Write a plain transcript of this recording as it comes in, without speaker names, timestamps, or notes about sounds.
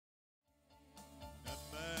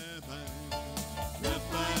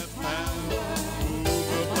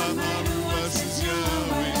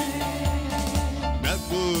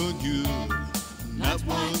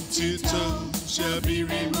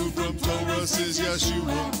Torah, says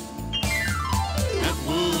Yahshua. Not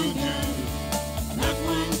one you, not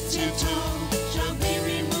one tittle shall be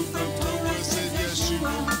removed from Torah, says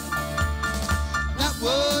Yahshua. Not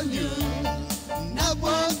one you, not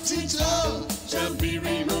one tittle shall be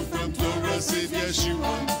removed from Torah, says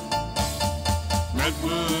Yahshua. Not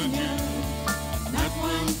one you, not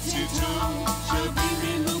one tittle shall be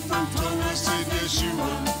removed from Torah, says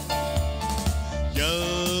Yahshua.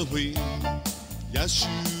 Yahweh,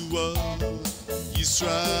 Yahshua,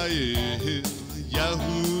 Israel,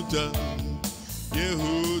 Yehuda,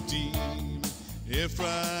 Yehudim,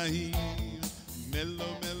 Ephraim, Melo,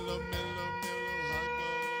 Melo, Melo, Melo,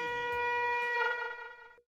 Hagoyim.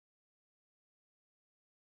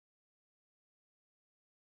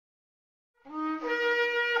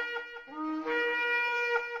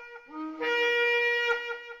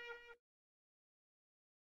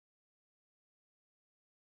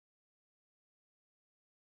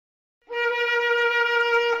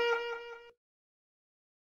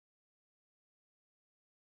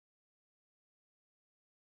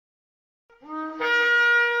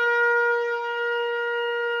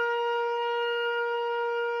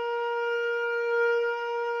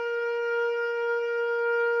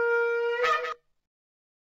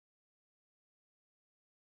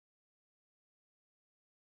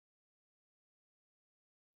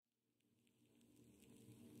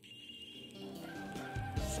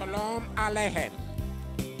 Shalom Aleichem.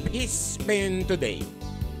 Peace be today.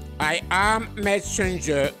 I am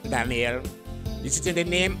Messenger Daniel. This is in the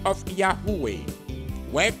name of Yahweh.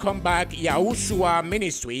 Welcome back, Yahushua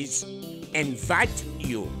Ministries. Invite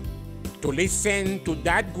you to listen to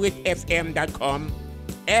thatgreatfm.com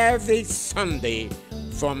every Sunday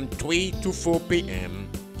from 3 to 4 p.m.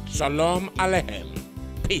 Shalom Aleichem.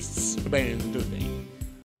 Peace be today.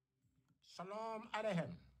 Shalom Aleichem.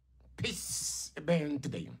 Peace be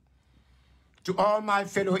today. To all my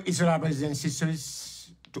fellow Israel brothers and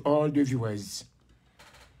sisters, to all the viewers,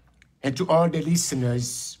 and to all the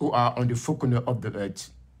listeners who are on the four corners of the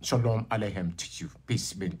earth, Shalom Aleichem to you.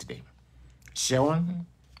 Peace be today. Sharon,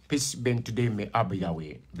 peace be today. May Abba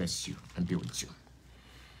Yahweh bless you and be with you.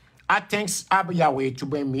 I thanks Abba Yahweh to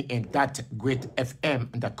bring me in that great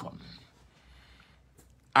FM.com.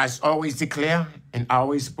 As always declare and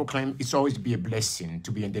always proclaim, it's always be a blessing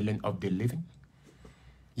to be in the land of the living.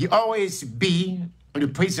 You always be in the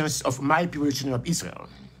presence of my people, the children of Israel.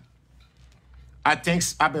 I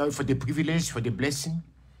thanks Abba Yahweh for the privilege, for the blessing,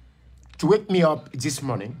 to wake me up this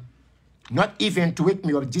morning. Not even to wake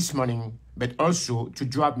me up this morning, but also to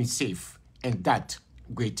drive me safe in that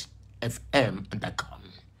great FM.com.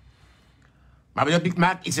 My brother Big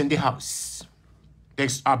Mac is in the house.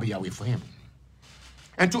 Thanks Abba Yahweh for him.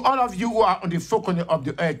 And to all of you who are on the four corners of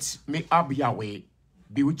the earth, may Abba Yahweh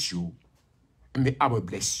be with you, and may Abba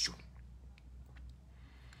bless you.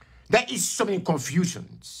 There is so many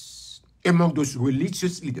confusions among those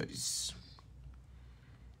religious leaders.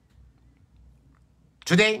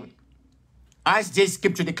 Today, as the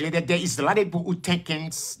scripture declared, that there is a lot of people who think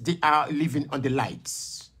they are living on the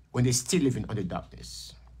lights when they're still living on the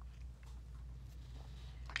darkness.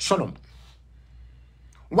 Shalom.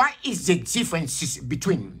 What is the difference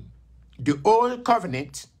between the old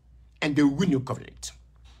covenant and the new covenant?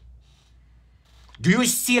 Do you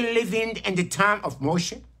still live in the time of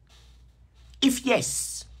Moshe? If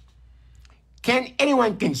yes, can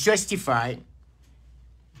anyone justify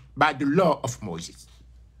by the law of Moses?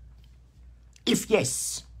 If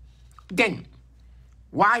yes, then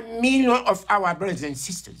why millions of our brothers and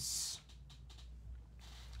sisters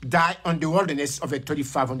died on the wilderness of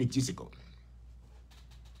 3,500 years ago?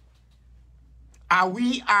 Are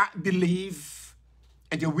we believe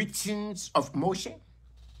in the writings of Moshe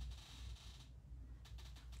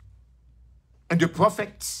and the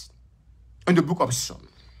prophets and the book of Psalms?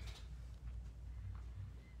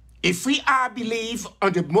 If we believe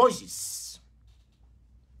on the Moses,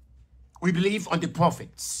 we believe on the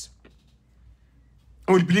prophets,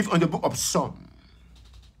 and we believe on the book of Psalms,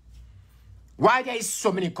 why there is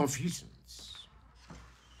so many confusions?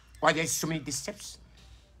 Why there is so many deceptions?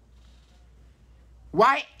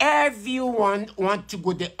 Why everyone want to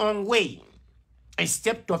go their own way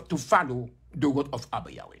instead of to follow the word of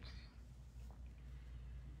Abba Yahweh?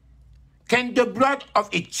 Can the blood of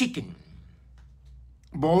a chicken,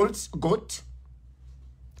 bulls, goat,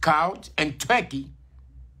 cow, and turkey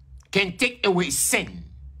can take away sin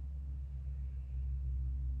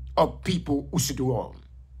of people who should do wrong?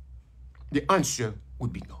 The answer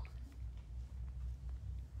would be no.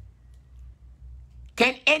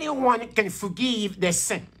 Can anyone forgive their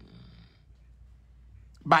sin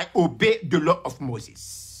by obey the law of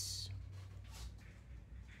Moses?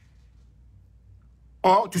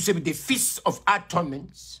 or to say the Feast of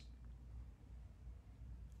Atonement,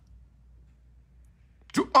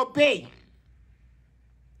 to obey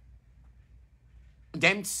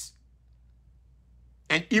them.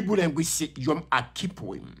 And Hebrew language says Yom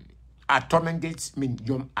Kippurim. Atonement days mean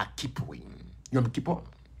Yom Kippurim. Yom Kippur.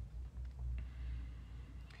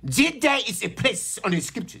 There is a place on the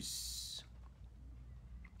scriptures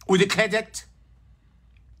who declare that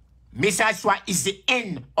Messiah is the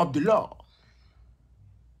end of the law.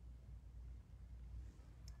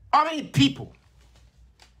 How many people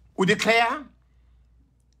who declare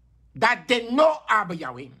that they know Abba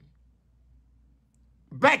Yahweh,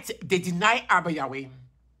 but they deny Abba Yahweh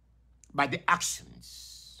by the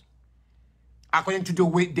actions, according to the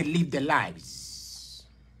way they live their lives?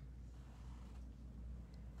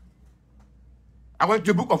 I went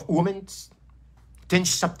to the book of Romans,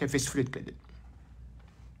 10th chapter, verse 3.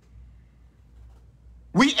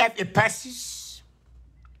 We have a passage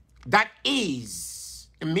that is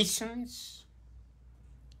a missions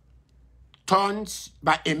turned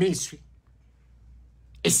by a ministry,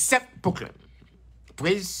 a self-proclaimed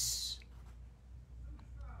praise,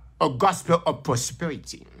 a gospel of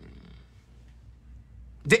prosperity.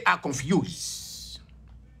 They are confused.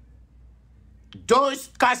 Those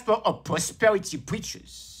gospel of prosperity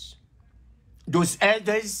preachers, those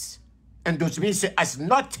elders, and those ministers has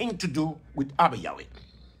nothing to do with Abba Yahweh.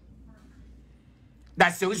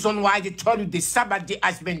 That's the reason why they told you the Sabbath day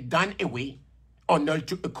has been done away or nailed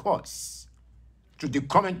to a cross. So the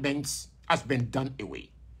commandments has been done away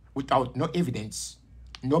without no evidence,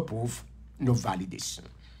 no proof, no validation.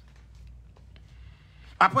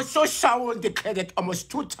 Apostle Saul declared it almost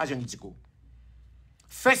 2,000 years ago.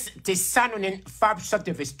 1 Thessalonians 5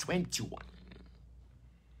 chapter verse 21.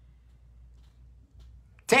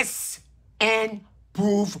 Test and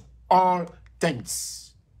prove all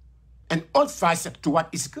things, and hold fast to what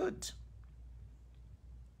is good.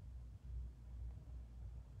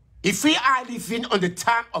 If we are living on the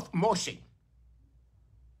time of Moshe,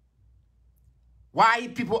 why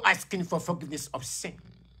people asking for forgiveness of sin?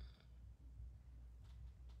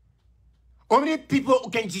 Only people who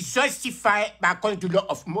can be justified by according to the law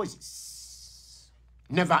of Moses.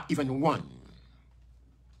 Never even one.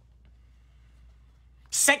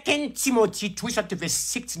 2 Timothy 2 chapter verse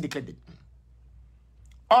 16 declared,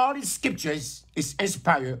 all the scriptures is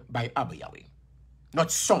inspired by Abba Yahweh.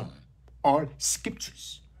 Not some, all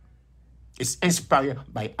scriptures is inspired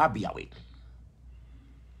by Abba Yahweh.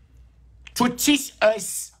 To teach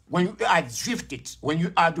us when you are drifted, when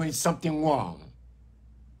you are doing something wrong.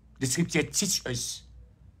 The scripture teaches us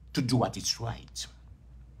to do what is right.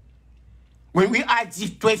 When we are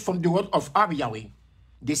drifted from the word of Abba Yahweh,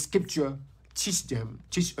 the scripture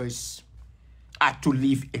teach us how to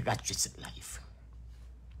live a righteous life.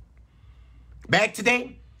 But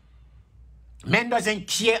today, man doesn't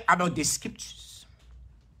care about the scriptures.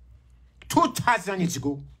 2,000 years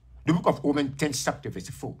ago, the book of Romans 10 chapter verse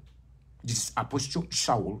 4, this is Apostle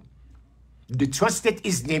Saul. They translate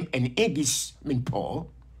his name in English, mean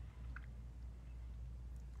Paul.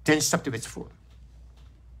 10 chapter verse 4.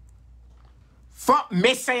 For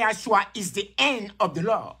Messiah Yahshua is the end of the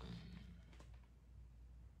law,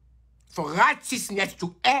 for righteousness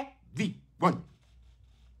to everyone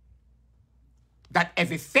that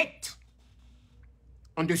have effect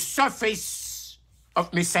on the surface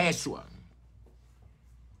of Messiah Yahshua.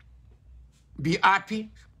 Be happy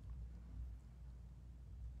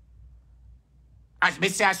as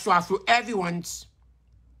Messiah Yahshua through everyone's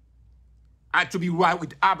are to be right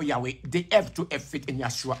with Abba Yahweh. They have to have faith in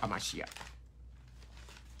Yahshua HaMashiach.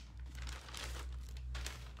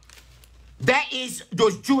 There is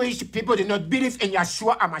those Jewish people that do not believe in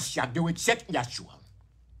Yahshua HaMashiach. They reject Yahshua.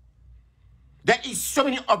 There is so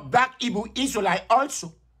many of black Hebrew Israelites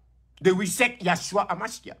also. They reject Yahshua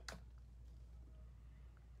HaMashiach.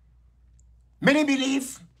 Many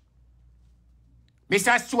believe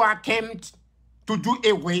Messiah Yahshua came to do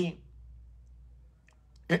away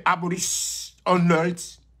and abolish on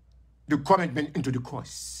earth the commandment into the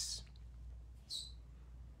cross.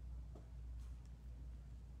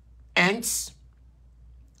 And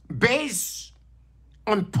based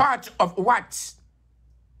on part of what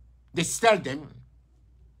they tell them,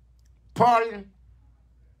 Paul and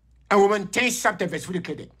Romans 10 chapter verse 3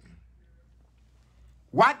 declared,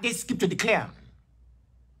 what they scripture declare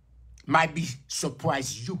might be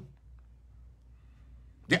surprise you.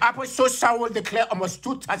 The Apostle Saul declared almost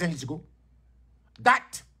 2,000 years ago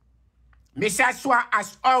that Messiah Yahshua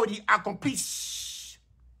has already accomplished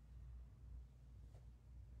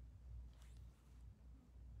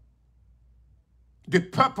the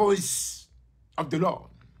purpose of the law.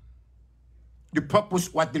 the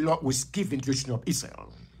purpose what the law was given to the children of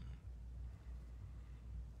Israel.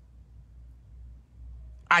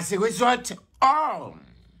 As a result, all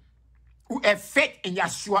who have faith in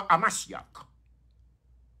Yahushuah HaMashiach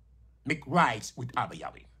make right with Abba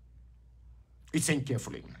Yahweh. Listen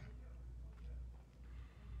carefully.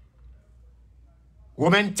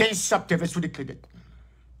 Romans 10 chapter verse 2 declared it.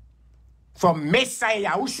 For Messiah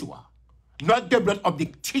Yahushua, not the blood of the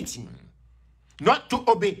teaching, not to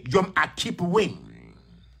obey Yom Kippurim,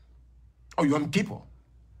 or Yom Kippur,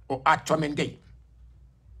 or Atonement Day,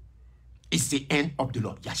 is the end of the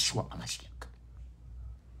Lord Yahushuah HaMashiach.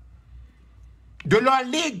 The Lord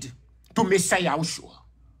lead to Messiah Yahushua.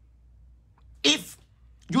 If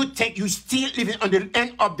you think you still living on the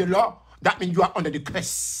end of the law, that means you are under the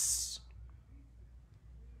curse.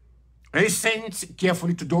 Listen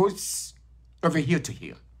carefully to those over here to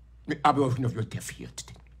hear. May I be of your deaf here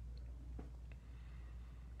today.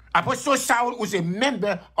 Apostle Saul was a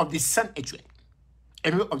member of the Sanhedrin, a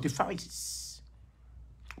member of the Pharisees.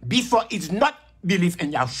 Before he did not believe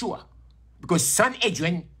in Yahushuah, because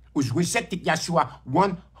Sanhedrin was rejecting Yahushuah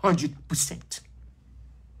 100%.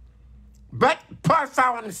 But Paul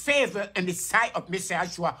found favor in the sight of Messiah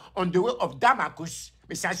Yahushuah on the way of Damascus.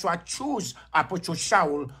 Messiah Yahushuah chose Apostle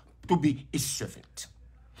Saul to be his servant.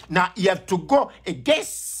 Now you have to go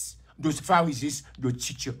against those Pharisees, the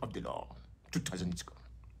teacher of the law, 2,000 years ago.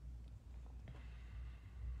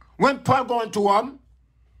 When Paul went to Rome,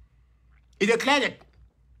 he declared it,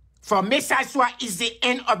 for Messiah Yahushuah is the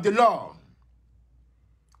end of the law.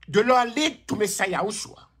 The law led to Messiah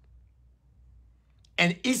Yahushuah,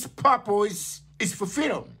 and his purpose is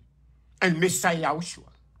fulfilled in Messiah Yahushua.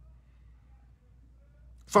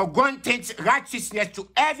 For granted righteousness to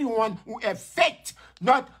everyone who have faith,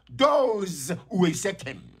 not those who reject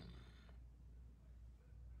him.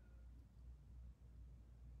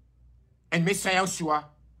 And Messiah Yahushua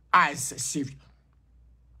as Savior.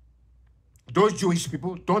 Those Jewish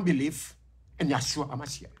people don't believe in Yahushuah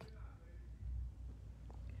HaMashiach.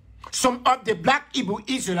 Some of the black Hebrew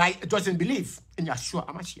Israelites doesn't believe in Yahushuah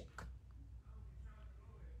HaMashiach.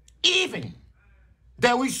 Even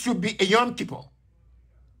there should be a Yom Kippur,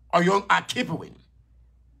 or Yom Kippurim,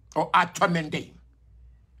 or Atonement Day.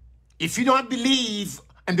 If you don't believe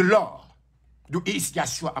in the law, do is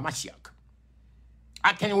Yahushuah HaMashiach,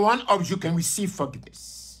 I can one of you can receive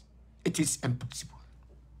forgiveness. It is impossible.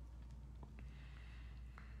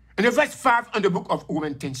 In the verse 5 on the book of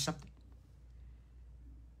Romans 10 chapter,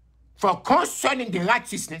 for concerning the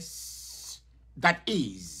righteousness that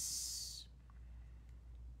is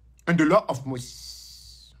in the law of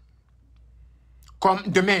Moses, come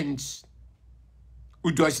the man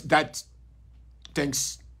who does that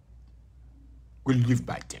things will live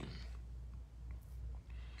by them.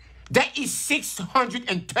 There is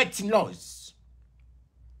 613 laws.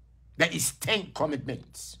 There is 10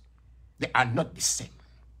 commandments. They are not the same.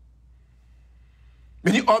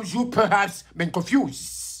 Many of you perhaps been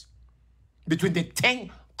confused between the 10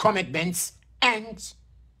 commandments and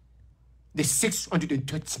the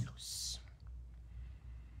 613 laws.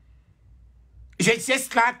 It's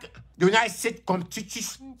just like the United States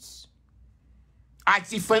constitutions are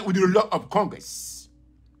different with the law of Congress.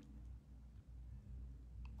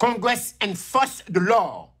 Congress enforces the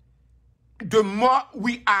law. The more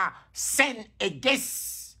we are sent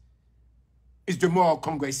against, is the more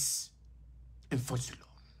Congress enforces the law.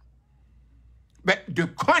 But the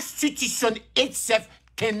Constitution itself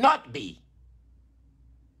cannot be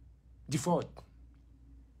default.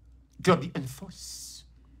 It will be enforced.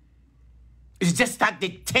 It's just that the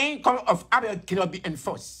 10 commandments of Abel cannot be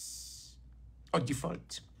enforced or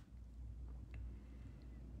default.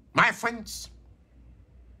 My friends,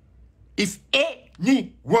 if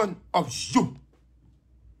any one of you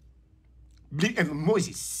believe in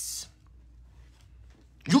Moses,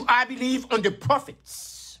 you I believe on the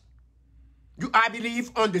prophets, you I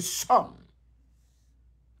believe on the Son,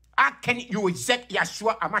 how can you reject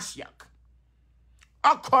Yahushuah HaMashiach?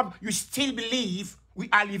 How come you still believe we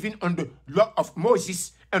are living on the law of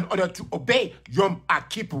Moses in order to obey Yom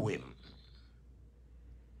Kippurim?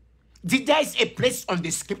 Did there is a place on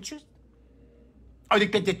the scriptures? Or they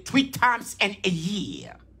get it 3 times in a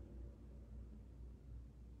year?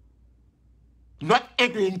 Not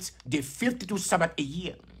against the 52 Sabbath a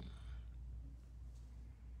year.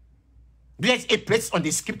 There's a place on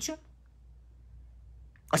the scripture?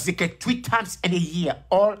 Because they get 3 times in a year,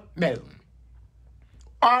 all male,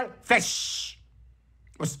 all flesh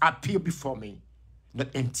must appear before me, not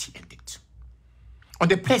empty-handed. On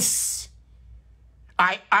the place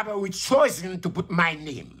I have chosen to put my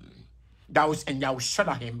name, that was in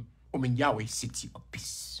Yerushalayim, in Yahweh, city of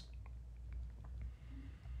peace.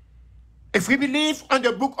 If we believe on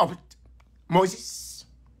the book of Moses,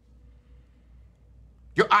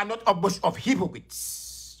 you are not a bunch of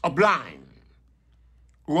hypocrites or blind,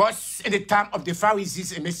 was in the time of the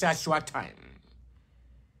Pharisees in Messiah's time.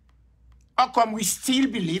 How come we still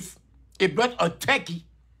believe a blood of turkey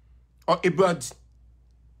or a blood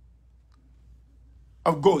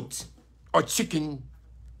of goat or chicken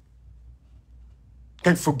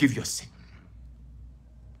can forgive your sin?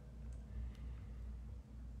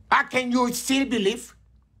 How can you still believe?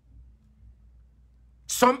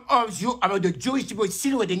 Some of you about the Jewish people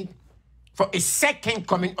still waiting for a second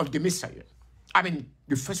coming of the Messiah. I mean,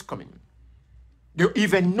 the first coming. They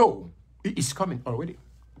even know it is coming already.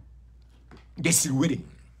 They're still waiting.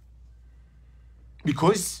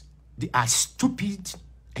 Because they are stupid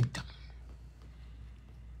and dumb.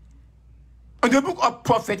 In the book of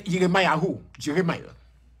prophet Jeremiah,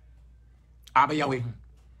 Abba Yahweh,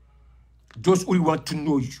 those who want to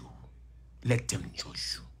know you, let them know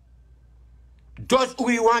you. Those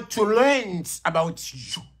who want to learn about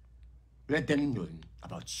you, let them know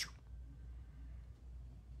about you.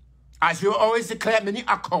 As you always declare, many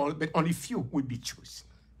are called, but only few will be chosen.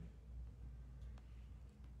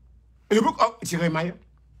 In the book of Jeremiah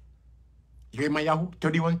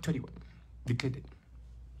 31:31, declared it.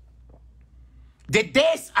 The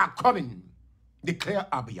days are coming, declare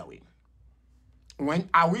Abba Yahweh, when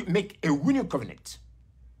I will make a winning covenant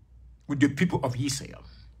with the people of Israel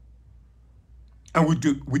and with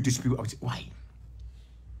the people of Israel. Why?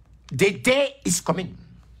 The day is coming.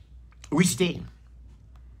 Which day?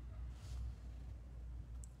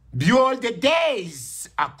 Behold, the days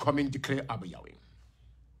are coming, declare Abba Yahweh.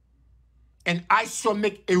 And I shall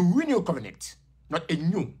make a winning covenant, not a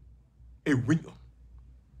new, a winning,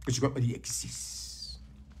 which already exists,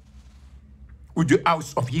 with the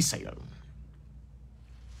house of Israel.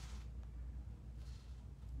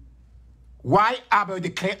 Why Abba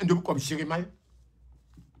declared in the book of Jeremiah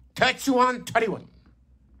 31:31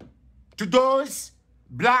 to those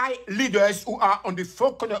blind leaders who are on the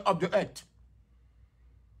four corners of the earth,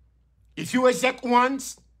 if you reject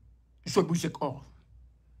once, you should reject all.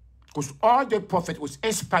 Because all the prophet was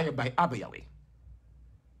inspired by Abba Yahweh,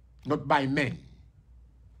 not by men,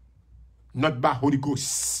 not by Holy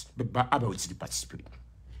Ghost, but by Abba, which is the Spirit.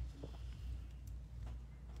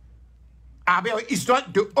 Abba is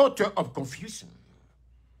not the author of confusion.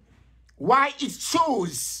 Why it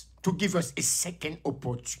chose to give us a second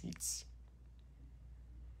opportunity?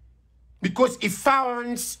 Because it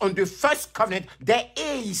found on the first covenant there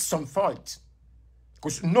is some fault.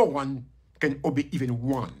 Because no one can obey even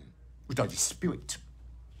one without the Spirit.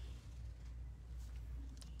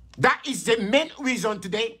 That is the main reason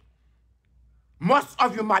today most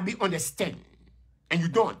of you might be understand, and you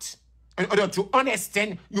don't. In order to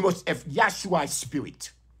understand, you must have Yahshua's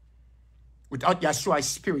Spirit. Without Yahshua's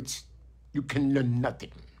Spirit, you can learn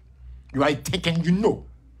nothing. You are thinking you know,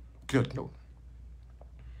 you cannot know.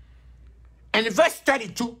 And verse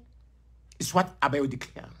 32 is what Abba will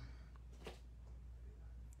declare.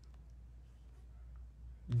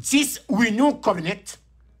 This renewed covenant,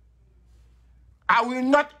 it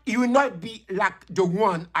will not be like the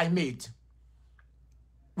one I made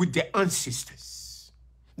with the ancestors.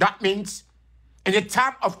 That means in the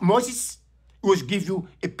time of Moses, he was give you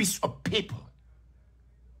a piece of paper.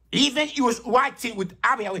 Even he was writing with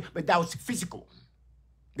Abba, but that was physical.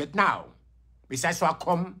 But now, besides what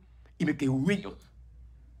come, he make a renewal.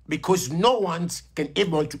 Because no one can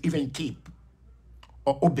able to even keep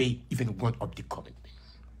or obey even one of the commandments.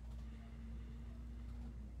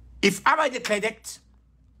 If Abba declared it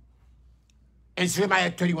in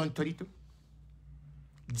Jeremiah 31:32,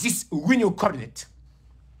 this renewal covenant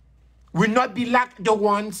will not be like the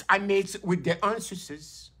ones I made with their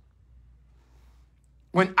ancestors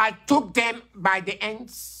when I took them by the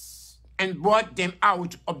hands and brought them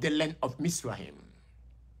out of the land of Mizraim.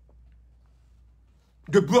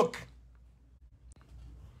 The book.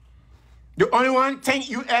 The only one thing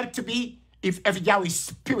you have to be, if Yahweh's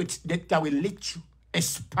Spirit that will let you,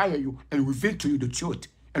 inspire you, and reveal to you the truth,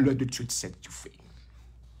 and let the truth set you free.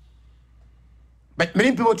 But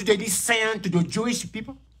many people today, they say to the Jewish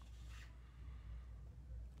people,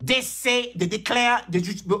 they declare the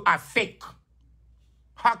Jewish people are fake.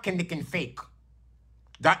 How can they fake?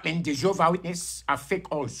 That means the Jehovah's Witnesses are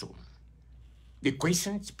fake also. The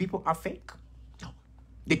Christians people are fake. No.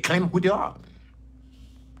 They claim who they are.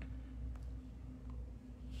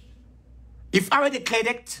 If I were declared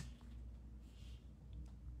it,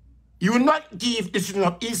 you will not give the children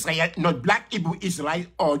of Israel, not black Hebrew Israelites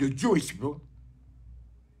or the Jewish people,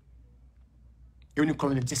 the only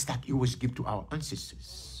covenant just like it was given to our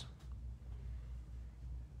ancestors.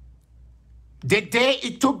 The day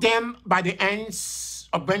he took them by the hands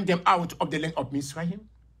of bring them out of the land of Mizraim,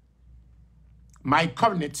 my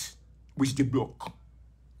covenant which they broke,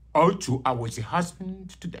 also I was a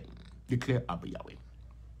husband to them, declare Abba Yahweh.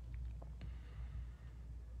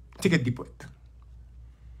 Take a deep breath.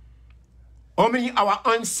 How many our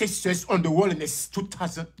ancestors on the wilderness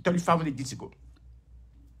 2,500 years ago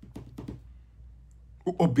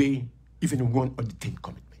who obey even one of the 10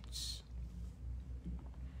 commandments?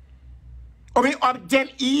 How many of them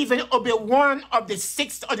even obey one of the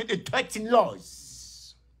 6 or the 13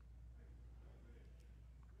 laws?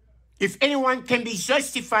 If anyone can be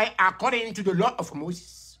justified according to the law of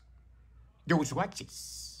Moses, they was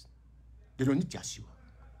righteous. They don't need Yahshua.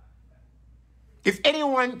 If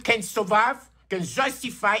anyone can survive, can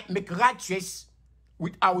justify, make righteous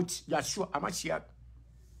without Yahshua HaMashiach,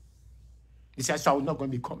 he says, I'm not going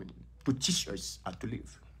to be coming to teach us how to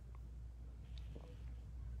live.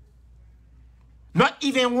 Not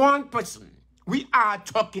even one person. We are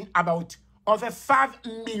talking about over 5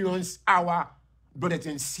 million our brothers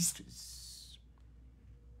and sisters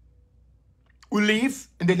who live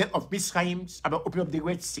in the land of Mizraim, about opening up the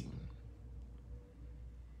Red Sea.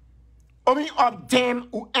 How many of them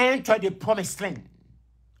who entered the promised land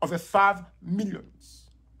of the 5 millions?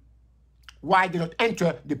 Why they not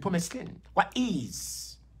enter the promised land? What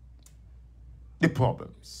is the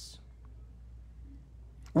problems?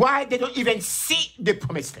 Why they don't even see the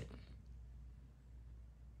promised land?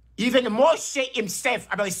 Even Moshe himself,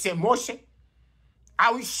 about to say, Moshe,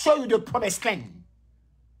 I will show you the promised land.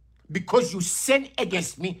 Because you sin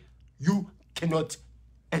against me, you cannot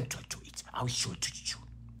enter to it. I will show it to you.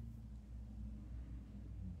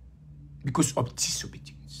 Because of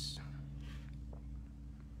disobedience.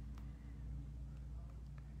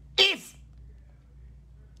 If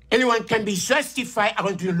anyone can be justified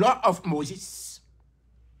according to the law of Moses,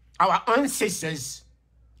 our ancestors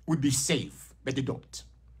would be saved, but they don't.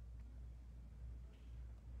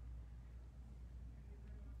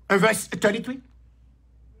 In verse 33,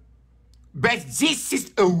 but this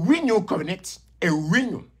is a renewed covenant, a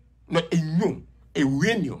renewed, not a new, a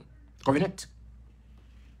renewed covenant.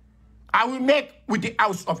 I will make with the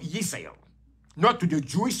house of Israel, not to the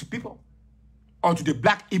Jewish people or to the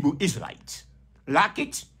black Hebrew Israelites. Like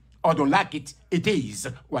it or don't like it, it is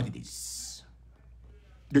what it is.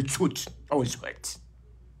 The truth always hurts,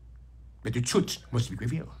 but the truth must be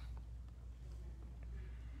revealed.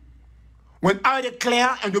 When I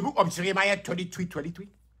declare in the book of Jeremiah 33:23,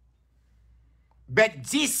 but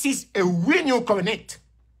this is a renewed covenant,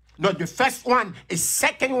 not the first one, a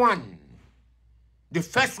second one. The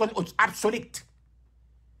first one was obsolete.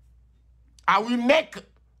 I will make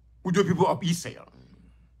with the people of Israel.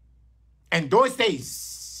 And those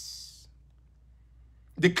days,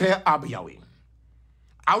 declare Abba Yahweh,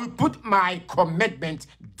 I will put my commandment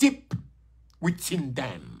deep within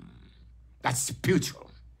them. That's spiritual.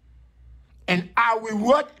 And I will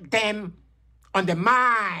work them on the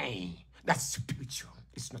mind. That's spiritual.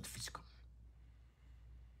 It's not physical.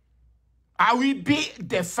 I will be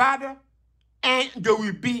the Father, and they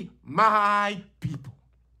will be my people.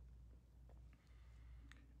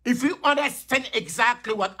 If you understand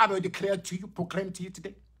exactly what I will declare to you, proclaim to you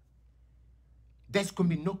today, there's going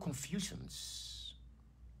to be no confusions.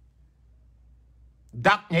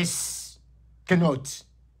 Darkness cannot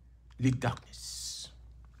lead darkness.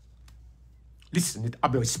 Listen, I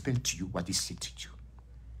will explain to you what he said to you.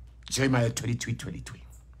 Jeremiah 33:23.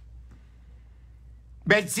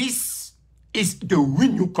 But this is the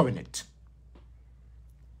renewed covenant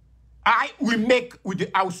I will make with the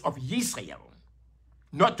house of Israel,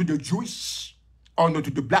 not to the Jewish or not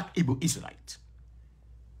to the black Hebrew Israelite.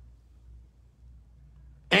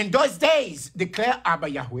 In those days, declare Abba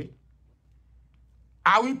Yahweh,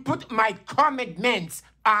 I will put my commandments,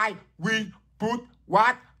 I will put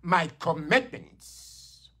what? My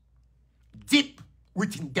commandments deep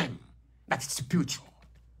within them. That's spiritual.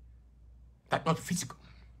 That's not physical.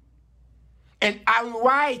 And I will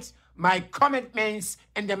write my commandments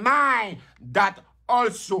in the mind that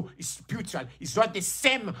also is spiritual. It's not the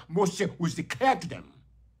same Moshe was declared to them.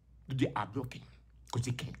 They are broken because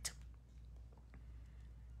they can't.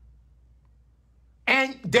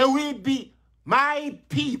 And they will be my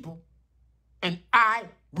people, and I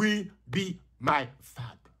will be my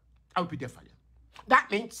father. I will be their father. That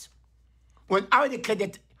means when I will declare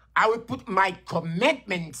that I will put my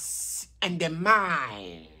commandments in the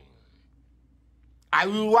mind. I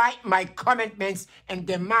will write my commandments in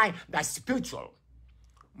the mind that's spiritual.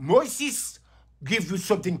 Moses gives you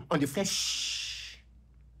something on the flesh.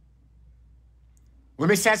 When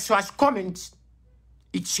Messiah saw his comments,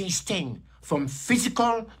 it changed things from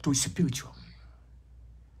physical to spiritual.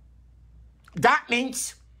 That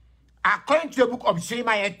means, according to the book of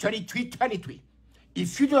Jeremiah 33:23,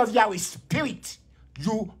 if you don't have Yahweh's spirit,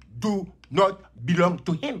 you do not belong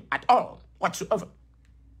to him at all, whatsoever.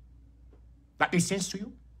 That makes sense to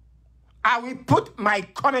you? I will put my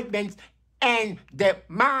commandments in their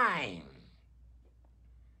mind.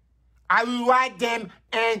 I will write them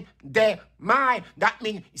in their mind. That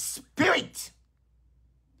means spirit.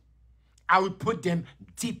 I will put them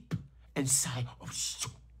deep inside of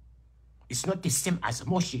you. It's not the same as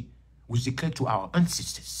Moshe was declared to our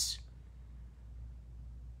ancestors.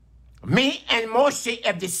 Me and Moshe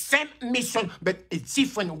have the same mission, but in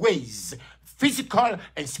different ways. Physical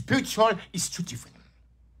and spiritual is too different.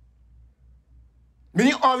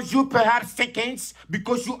 Many of you perhaps think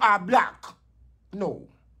because you are black. No.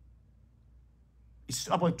 It's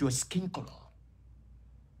about your skin color.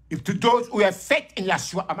 If to those who have faith in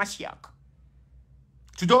YAHUWEH MESSIAH,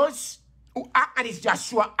 to those who act as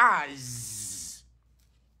Yahshua as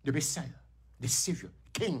the Messiah, the Savior,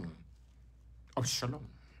 King of Shalom.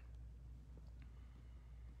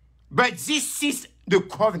 But this is the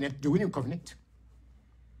covenant, the winning covenant.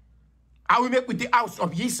 I will make with the house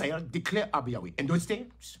of Israel, declare Yahweh. In those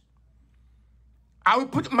days, I will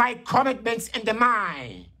put my commandments in the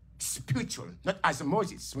mind, spiritual, not as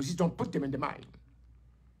Moses. Moses don't put them in the mind.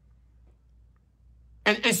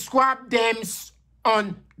 And inscribe them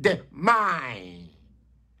on the mind.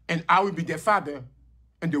 And I will be their father,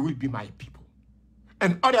 and they will be my people.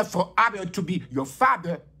 In order for Abel to be your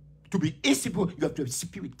father, to be his people, you have to have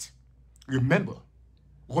spirit. Remember,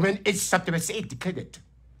 Romans 8:8 declared it.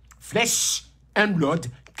 Flesh and blood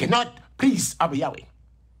cannot please our Yahweh.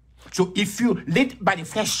 So if you live by the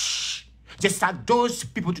flesh, just like those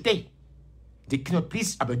people today, they cannot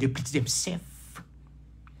please Abba, they please themselves.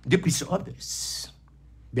 They please others.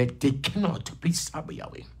 But they cannot please Abba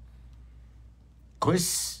Yahweh.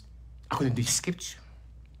 Because, according to the scripture,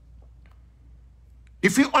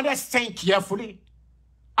 if you understand carefully,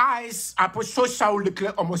 as Apostle Saul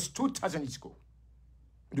declared almost 2,000 years ago,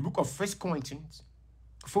 in the book of 1 Corinthians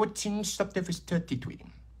 14, chapter verse 33,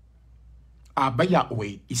 Abba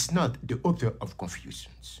Yahweh is not the author of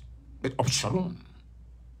confusions, but of shalom,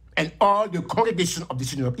 and all the congregation of the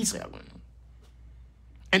children of Israel.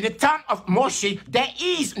 In the time of Moshe, there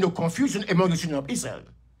is no confusion among the children of Israel.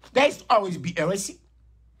 There is always be heresy.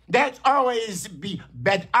 There always be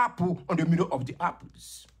bad apple on the middle of the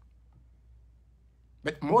apples.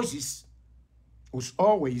 But Moses was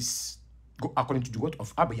always go according to the word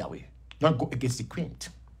of Abba Yahweh, not go against the queen.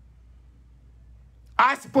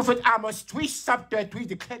 As Prophet Amos 3, chapter 3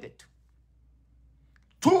 declared it,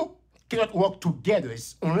 two cannot work together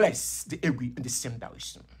unless they agree in the same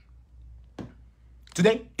direction.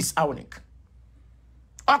 Today is ironic.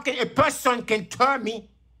 Okay, a person can tell me,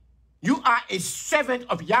 you are a servant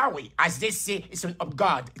of Yahweh, as they say, a servant of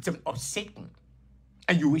God, a servant of Satan.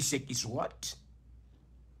 And you will say, is what?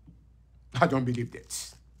 I don't believe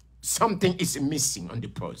that. Something is missing on the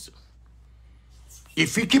puzzle.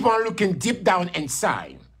 If you keep on looking deep down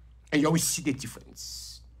inside, and you always see the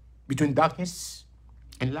difference between darkness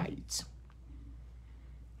and light.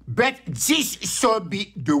 But this shall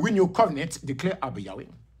be the renewal covenant, declare Abba Yahweh.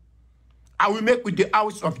 I will make with the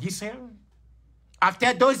house of Israel.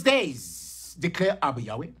 After those days, declare Abba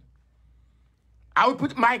Yahweh, I will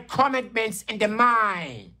put my commandments in the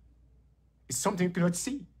mind. It's something you cannot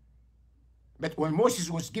see. But when Moses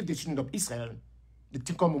was given the children of Israel, the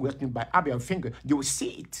Ten Commandments written by Abel's finger, they will see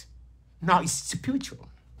it. Now it's spiritual.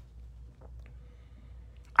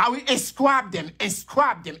 I will inscribe them,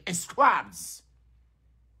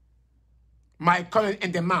 my covenant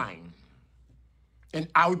in their mind. And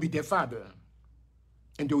I will be their father,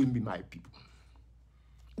 and they will be my people.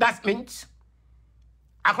 That means,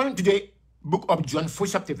 according to the book of John 4,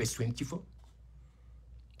 chapter verse 24,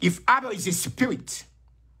 if Abba is a spirit,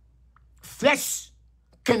 flesh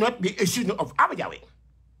cannot be a children of Abba Yahweh.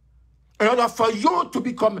 In order for you to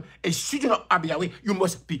become a children of Abba Yahweh, you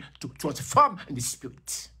must be transformed in the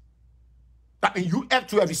spirit. That means you have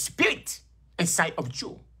to have a spirit inside of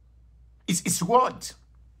you. It's word.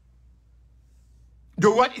 The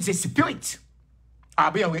word is a spirit.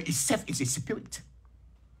 Abba Yahweh itself is a spirit.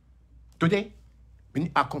 Today, when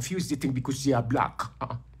you are confused, they think because they are black.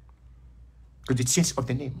 Because the change of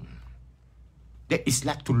the name. There is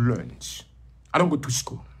lot to learn. I don't go to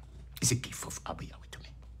school. It's a gift of Abba Yahweh to me.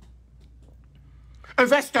 And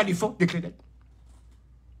verse 34 declared it.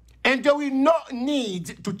 And there will not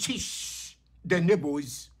need to teach their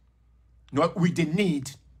neighbors, nor will they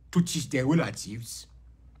need to teach their relatives,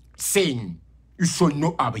 saying, you shall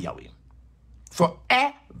know Abba Yahweh. For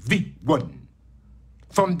everyone,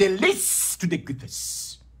 from the least to the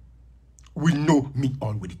greatest, will know me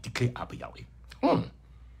already, declare Abba Yahweh.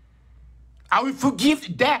 I will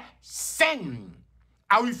forgive their sin.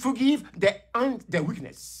 I will forgive their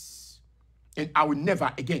weakness. And I will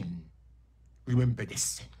never again remember the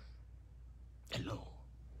sin. Hello.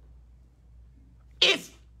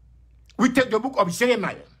 If we take the book of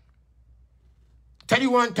Jeremiah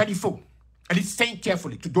 31, 34, and listen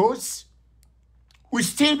carefully to those who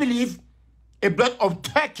still believe a blood of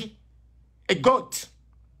turkey, a goat,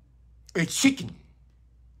 a chicken,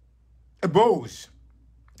 a bull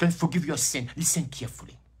can forgive your sin. Listen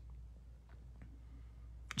carefully.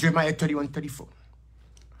 Jeremiah 31, 34.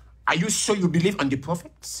 Are you sure you believe on the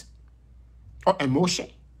prophets? Or on Moshe?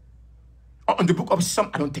 Or on the book of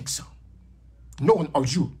Psalm? I don't think so. No one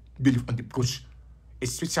of you believe on the, because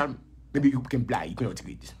it's special, maybe you can blind, you cannot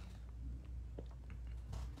read.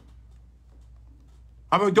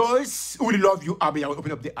 About those who will love you, Abba Yahweh,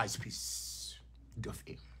 open up the eyes, please. Of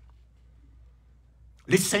him.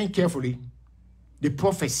 Listen carefully. The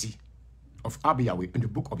prophecy of Abba Yahweh in the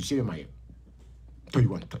book of Jeremiah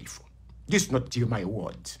 31, 34. This is not Jeremiah's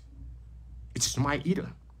word. It's my either.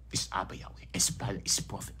 It's Abba Yahweh. It's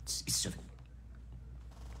prophets. It's servant.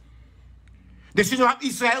 The children of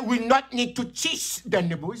Israel will not need to teach their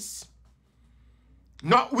neighbors,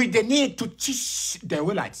 nor will they need to teach their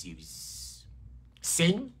relatives,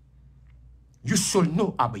 saying, you shall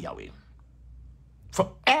know Abba Yahweh.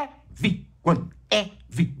 For everyone,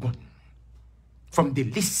 from the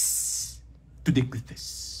least to the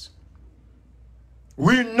greatest,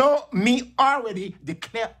 will know me already,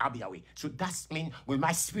 declare Abba Yahweh. So that means when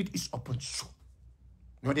my spirit is upon you,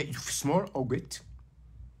 whether it's small or great,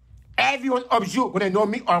 everyone of you will know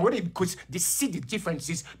me already, because they see the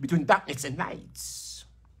differences between darkness and light.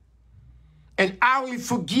 And I will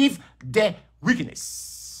forgive their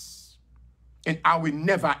weakness. And I will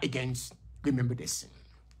never again remember their sin.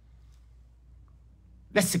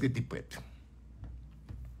 Let's take a deep breath.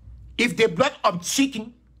 If the blood of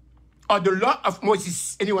chicken or the law of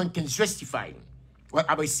Moses, anyone can justify, well,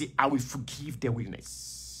 I will say, I will forgive their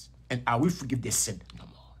weakness. And I will forgive their sin no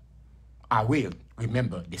more. I will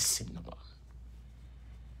remember the sin no more.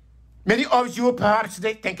 Many of you perhaps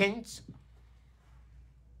today thinking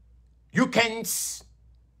you can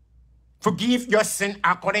forgive your sin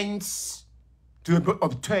according to the blood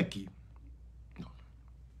of turkey. No.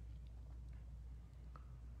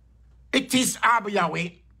 It is Abba Yahweh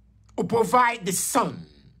who provides the sun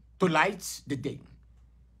to light the day,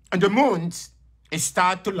 and the moon and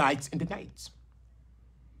star to light in the night.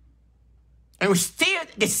 And we steered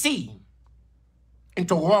the sea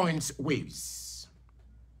into roaring waves.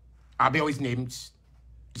 Abba Yahweh's name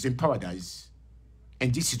is in paradise,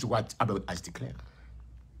 and this is what Abba has declared.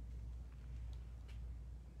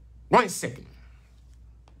 1 second.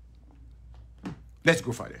 Let's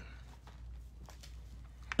go further.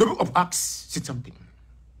 The book of Acts said something.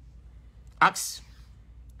 Acts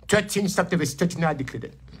 13, chapter verse 39 declared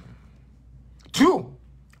it. True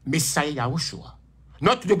Messiah Yahushua,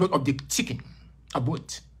 not to the blood of the chicken, a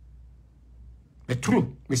boat, the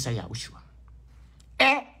true Messiah Yahushua.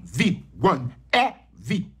 Everyone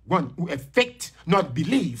who have faith, not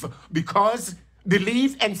believe, because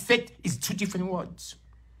believe and faith is two different words.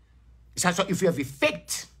 It's also if you have a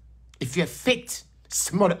faith,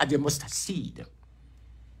 smaller as the mustard seed.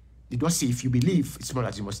 They don't say if you believe, it's smaller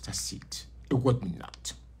as the mustard seed. It would mean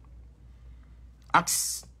not.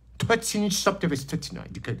 Acts 13, chapter verse 39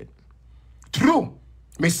 declared it. True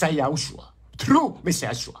Messiah Yahushua, true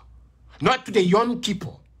Messiah Yahushua, not to the Yom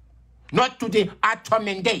Kippur, not to the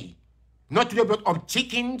Atonement Day, not to the blood of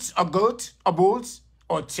chickens or goats or bulls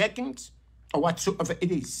or chickens or whatsoever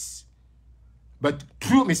it is, but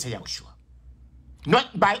true Messiah Yahushua.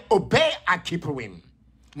 Not by obey a Kippurim,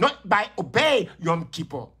 not by obey Yom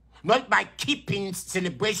Kippur, not by keeping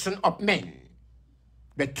celebration of men,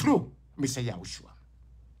 but true Messiah Yahushua.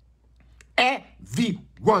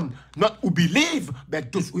 Everyone, not who believe,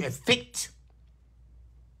 but those who have faith,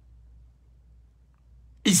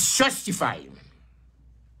 is justified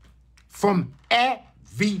from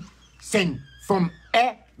every sin, from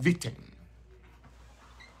everything.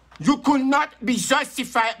 You could not be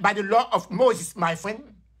justified by the law of Moses, my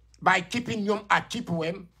friend, by keeping Yom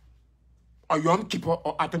Kippurim or Yom Kippur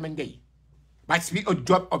or Atonement Day. Must be a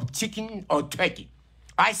drop of chicken or turkey.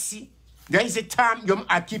 I see there is a time Yom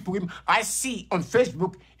Kippurim. I see on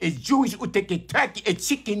Facebook a Jewish who take a turkey, a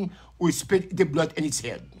chicken, who spit the blood in its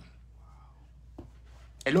head.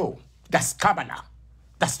 Hello, that's Kabbalah.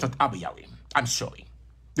 That's not Abba Yahweh. I'm sorry.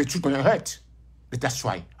 The truth gonna hurt, but that's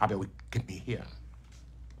why Abba will get me here.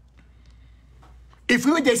 If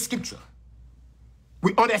we read the scripture,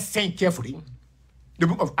 we understand carefully The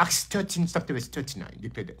book of Acts 13, chapter verse 39,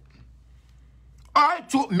 declared that. All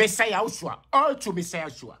to Messiah Yahushua, all to Messiah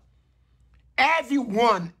Yahushua.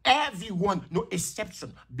 Everyone, no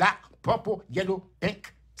exception. Black, purple, yellow,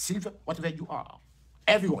 pink, silver, whatever you are.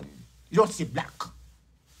 Everyone. You don't say black. You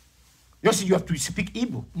don't say you have to speak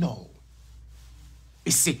Hebrew. No.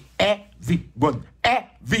 It say everyone.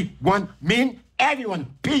 Everyone mean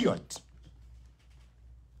everyone, period.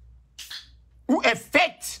 Who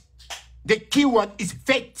affect, the key word is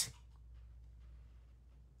faith.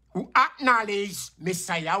 Who acknowledge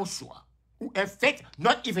Messiah Yahushua. Who affect,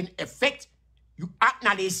 not even affect, you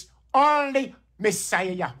acknowledge only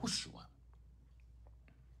Messiah Yahushua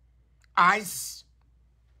as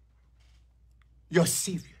your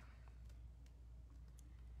Savior.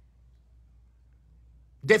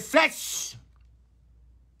 The flesh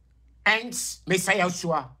and Messiah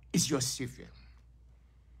Yahushua is your Savior.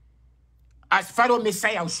 As follow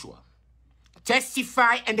Messiah Yahushua,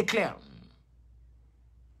 testify and declare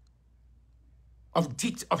of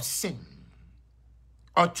deeds of sin,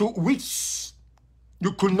 or to which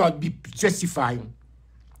you could not be justified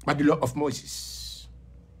by the law of Moses.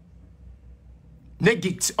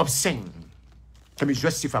 Negate of sin can be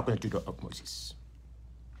justified according to the law of Moses.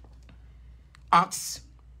 Acts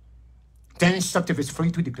 10, chapter verse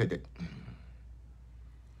 42 declared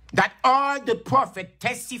that all the prophets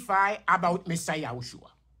testify about Messiah Yahushua.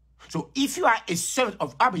 So if you are a servant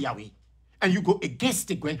of Abba Yahweh and you go against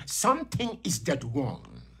the grain, something is that wrong.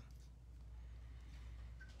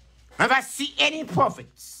 If I see any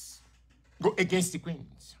prophets go against the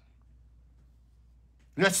grains,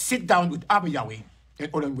 not sit down with Abba Yahweh and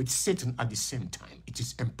along with Satan at the same time. It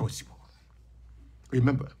is impossible.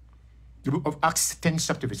 Remember, the book of Acts 10,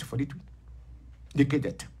 chapter verse 42, declared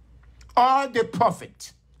that all the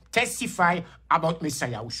prophets testify about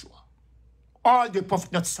Messiah Yahushua. All the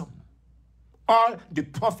prophets, not some. All the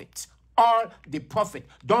prophets.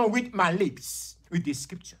 Don't read my lips with the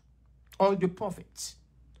scripture. All the prophets.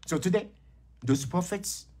 So today, those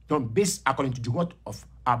prophets don't base according to the word of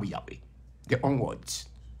Abba Yahweh, their own words.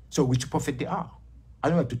 So which prophet they are? I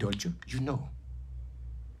don't have to tell you. You know.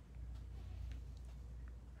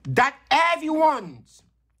 That everyone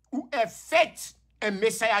who have faith in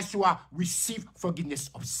Messiah Yahshua receive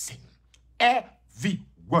forgiveness of sin.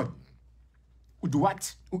 Everyone who do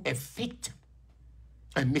what? Who have faith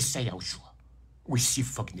in Messiah Yahshua receive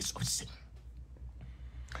forgiveness of sin.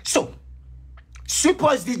 So,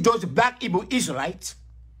 suppose those black Hebrew Israelites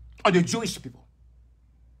or the Jewish people,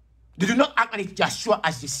 they do not acknowledge Yahshua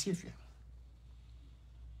as the Savior.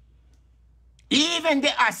 Even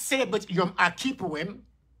they are celebrating Yom Kippur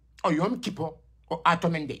or Yom Kippur or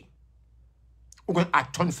Atonement Day. We're going to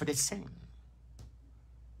atone for the sin.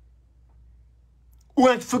 We're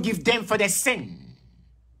going to forgive them for their sin.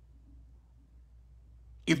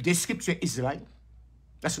 If the scripture is right,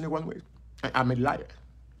 that's only one way. I'm a liar.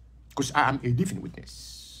 Because I am a living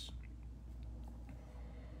witness.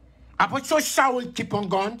 Apostle Saul keep on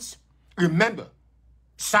going. Remember,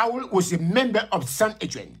 Saul was a member of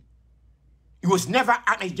Sanhedrin. He was never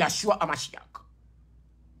acknowledged Yahshua HaMashiach.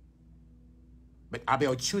 But I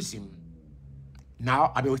will choose him.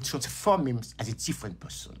 Now I will transform him as a different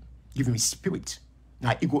person. Give him his spirit.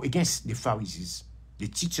 Now he go against the Pharisees, the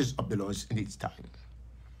teachers of the laws in its time.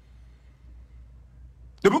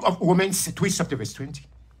 The book of Romans 3, chapter verse 20.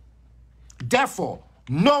 Therefore,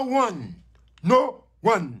 no one,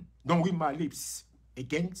 don't read my lips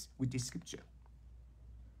against with the scripture.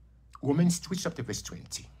 Romans 3, chapter verse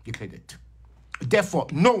 20, declared it. Therefore,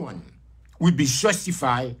 no one will be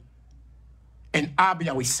justified in Abba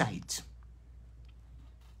Yahweh's sight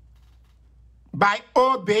by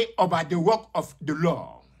obey or by the work of the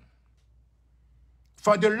law.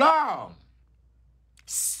 For the law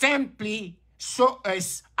simply shows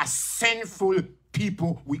us as sinful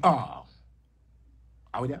people we are.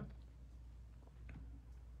 Are we there?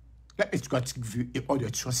 Let me try to give you an audio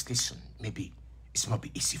translation. Maybe it's might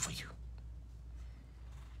be easy for you.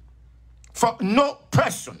 For no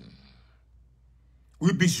person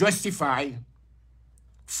will be justified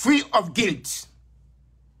free of guilt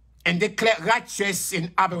and declared righteous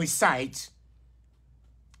in Abba's sight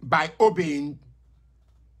by obeying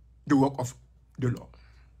the work of the law.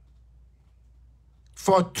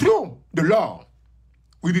 For through the law,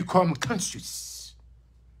 we become conscious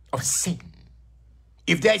of sin.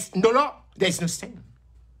 If there is no law, there is no sin.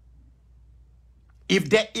 If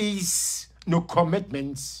there is no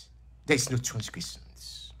commitments, there is no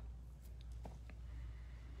transgressions.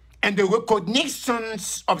 And the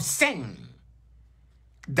recognitions of sin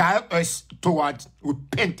direct us toward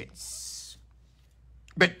repentance,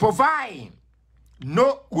 but provide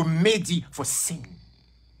no remedy for sin.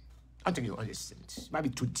 I think you understand. It might be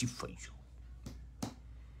too deep for you.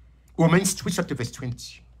 Romans 3 chapter verse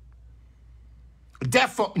 20.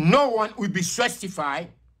 Therefore, no one will be justified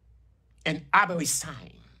and Abel's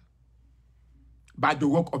sign by the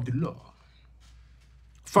work of the law.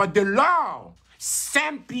 For the law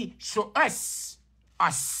simply shows us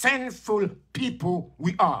a sinful people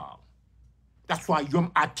we are. That's why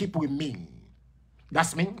Yom Kippur mean.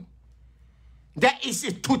 That's mean. There is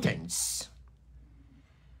two things.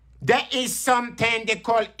 There is something they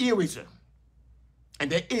call eraser.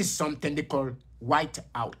 And there is something they call white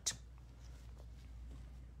out.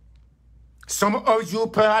 Some of you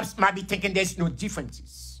perhaps might be thinking there's no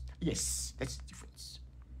differences. Yes, that's the difference.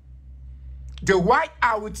 The white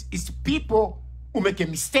out is people who make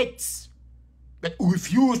mistakes, but who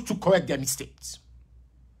refuse to correct their mistakes.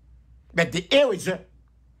 But the eraser,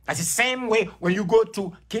 that's the same way when you go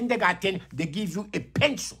to kindergarten, they give you a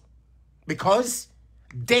pencil because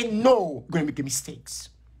they know you're going to make mistakes.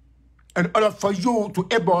 In order for you to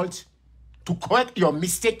be able to correct your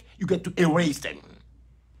mistake, you get to erase them.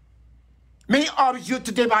 Many of you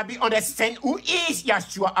today might be understand who is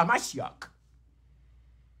Yahushuah HaMashiach.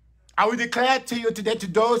 I will declare to you today, to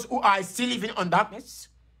those who are still living in darkness,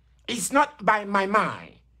 it's not by my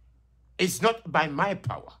mind, it's not by my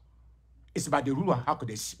power, it's by the Ruach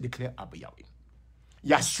HaKodesh, declare Abba Yahweh.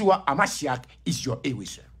 Yahushuah HaMashiach is your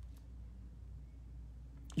eraser.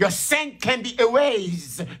 Your sin can be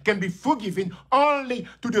erased, can be forgiven only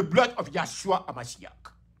to the blood of Yahushuah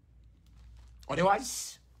HaMashiach.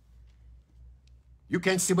 Otherwise, you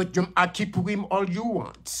can say with Yom Kippurim all you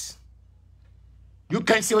want. You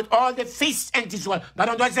can say with all the feasts and Israel.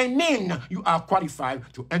 That doesn't mean you are qualified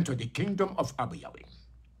to enter the kingdom of Abba Yahweh.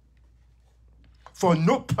 For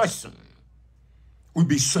no person will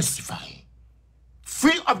be justified,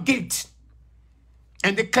 free of guilt,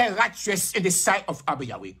 and declared righteous in the sight of Abba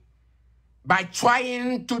Yahweh by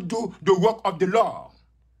trying to do the work of the law.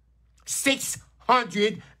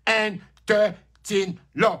 613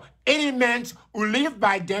 law. Any man who live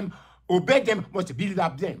by them, obey them, must build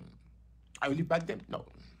up them. I will live by them? No.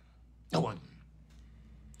 No one.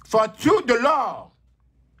 For through the law,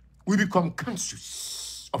 we become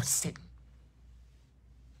conscious of sin.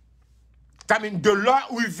 That means the law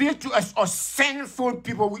reveals to us how sinful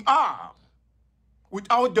people we are.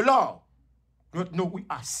 Without the law, we don't know we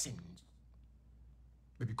are sinned.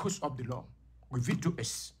 But because of the law, reveal to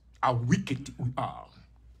us how wicked we are.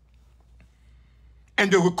 And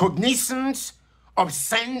the recognition of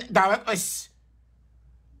sin directs us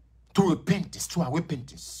to repentance, to our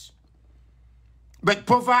repentance. But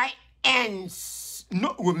provide ends,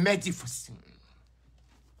 no remedy for sin.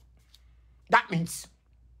 That means,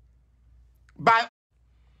 by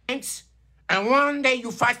and one day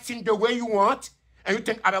you fasting the way you want, and you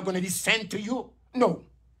think, I'm going to listen to you? No.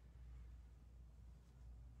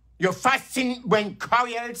 You're fasting when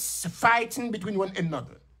quarrels fighting between one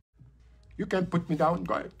another. You can put me down,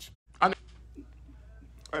 go ahead.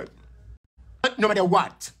 No matter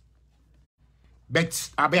what.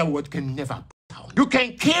 But our word can never put down. You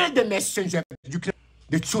can kill the messenger.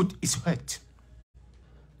 The truth is hurt.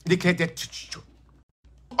 Declare that to you.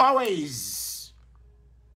 Always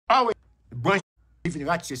living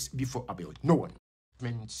righteous before Abel. No one.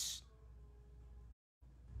 Means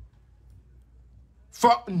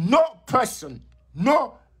for no person,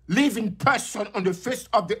 no living person on the face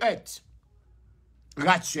of the earth,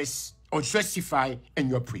 righteous or justified in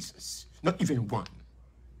your presence. Not even one.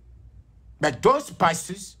 But those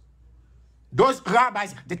pastors, those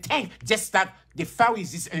rabbis, they think just like the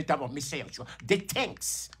Pharisees in the time of Messiah, they think,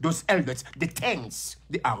 those elders, they think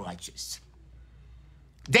they are righteous.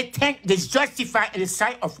 They think they justify in the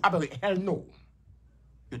sight of Abraham. Hell no,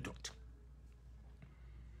 you don't.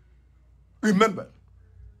 Remember,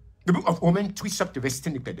 the book of Romans 3 chapter verse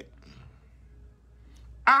 10.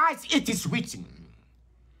 As it is written,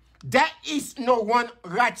 there is no one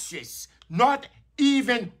righteous, not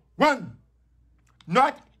even one.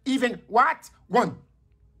 Not even what? One.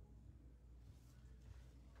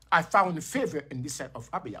 I found favor in the sight of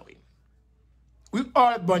Abba Yahweh. We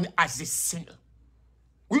all born as a sinner.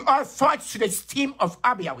 We all fought to the esteem of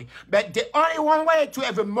Abba Yahweh. But the only one way to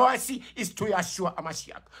have mercy is to Yahushuah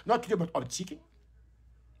HaMashiach. Not to the book of chicken,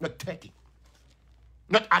 not turkey,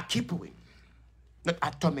 not a keeping, not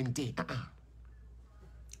a torment day.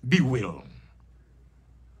 Be will.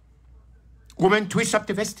 Romans 3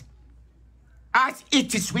 chapter verse. As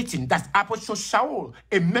it is written that Apostle Saul,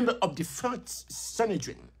 a member of the first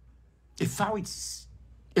Sanhedrin, a Pharisee,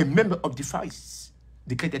 a member of the Pharisees,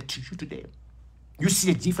 declared that to you today. You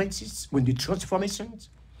see the differences when the transformations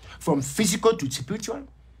from physical to spiritual.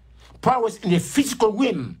 Paul was in the physical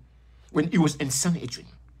realm, when he was in Sanhedrin.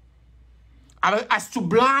 As to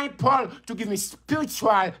blind Paul to give me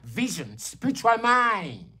spiritual vision, spiritual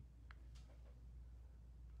mind.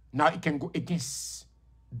 Now he can go against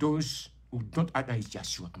those who don't acknowledge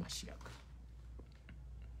Yahushuah Mashiach.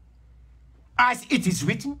 As it is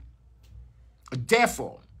written,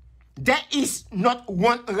 therefore, there is not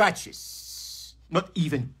one righteous, not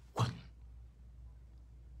even one.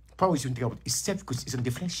 Paul is going to talk about himself because it's in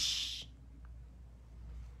the flesh.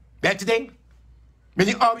 But today,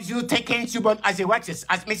 many of you taken to born as a righteous,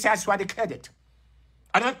 as Messiah declared it,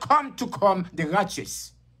 and not come to come the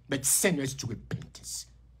righteous, but sinners to repentance.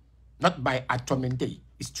 Not by atonement day,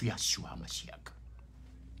 it's to Yahushuah Mashiach.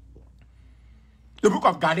 The book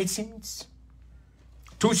of Galatians,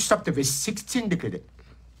 2 chapter verse 16 declared it.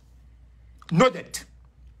 Know that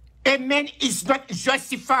a man is not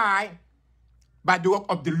justified by the work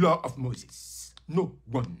of the law of Moses. No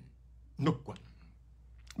one. No one.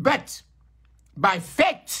 But by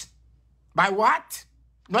faith. By what?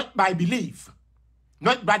 Not by belief.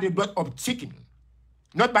 Not by the blood of chicken.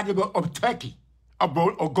 Not by the blood of turkey, or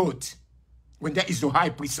bull, or goat, when there is no high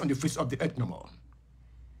priest on the face of the earth no more.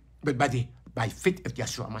 But by faith of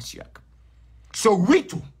Yahushuah Mashiach. So we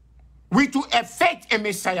too have faith in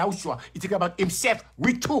Messiah Yahushua. He talks about himself.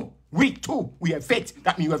 We too, we have faith.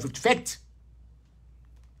 That means we have faith.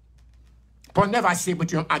 Paul never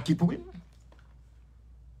celebrates Yom Kippur.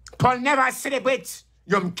 Paul never celebrates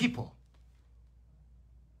Yom Kippur.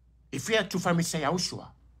 If we are to find Messiah Yahushua,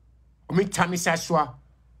 or mean time Messiah Yahushua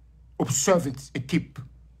observant and keep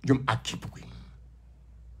Yom Kippur.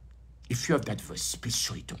 If you have that verse, please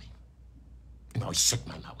show it to me. And I'll shut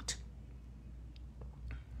my mouth.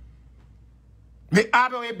 May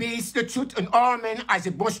Yahweh be the truth and all men as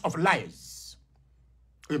a bunch of liars.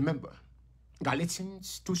 Remember,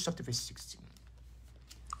 Galatians 2 chapter verse 16.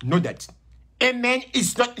 Know that a man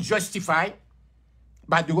is not justified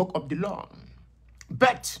by the work of the law,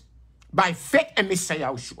 but by faith in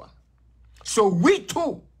Messiah Yahushua. So we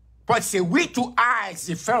too, Paul says, we too as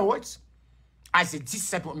the followers, as a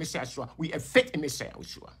disciple of Messiah Yahushua, we have faith in Messiah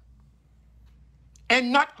Yahushua.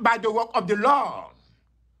 And not by the work of the law.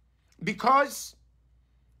 Because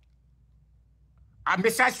a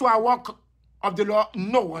Messiah Yahushua work of the law,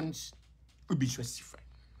 no one will be justified.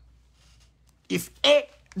 If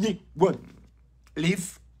anyone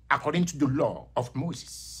live according to the law of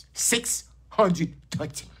Moses, 613,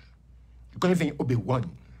 you can't even obey one.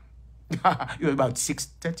 You're about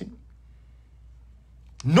 613.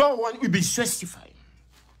 No one will be justified.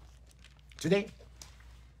 Today,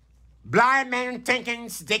 blind men thinking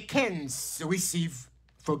they can receive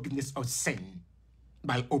forgiveness of sin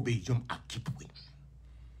by obeying Yom Kippur.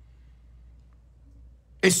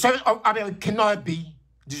 A servant of Abel cannot be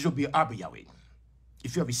disobey Abba Yahweh.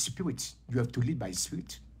 If you have a spirit, you have to lead by a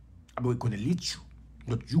spirit. Abba is going to lead you,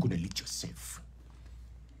 not you going to lead yourself.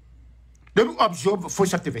 The book of Job, 4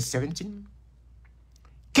 chapter verse 17.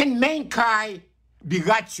 Can mankind be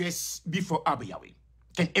righteous before Abba Yahweh?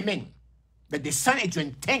 Can a man that the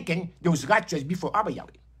Sanhedrin thinking they was righteous before Abba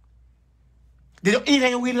Yahweh? They don't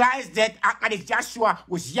even realize that Yahshua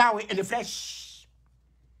was Yahweh in the flesh.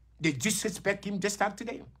 They disrespect him just like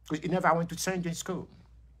today, because he never went to Sanhedrin school.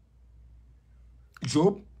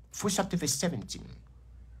 Job 4 chapter verse 17.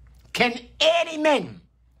 Can any man,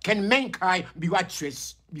 can mankind be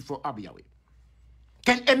righteous before Abba Yahweh?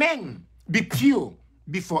 Can a man be pure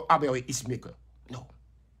before Abba Yahweh his maker? No.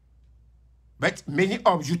 But many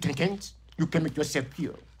of you thinking you can make yourself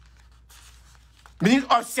pure. Many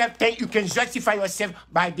of yourself think you can justify yourself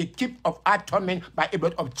by the gift of atonement, by a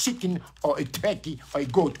blood of chicken or a turkey or a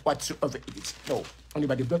goat, whatsoever it is. No, only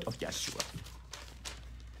by the blood of Yahshua.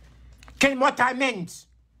 Can mortal men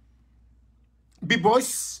be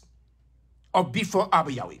boss or before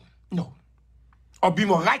Abba Yahweh? No. Or be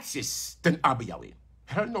more righteous than Abba Yahweh?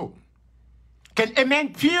 Hell no. Can a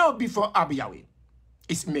man pure before Abba Yahweh,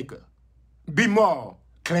 his maker, be more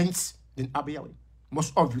cleansed than Abba Yahweh?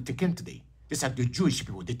 Most of you taken today, just like the Jewish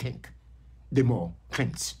people, they think they're more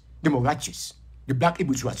cleansed, they're more righteous. The black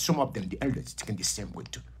Hebrews were some of them, the elders, taking the same way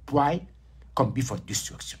too. Pride come before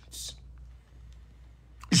destructions.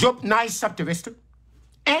 Job 9 chapter verse 2.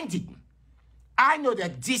 Indeed, I know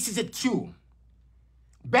that this is a true,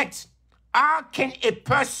 but how can a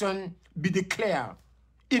person be declared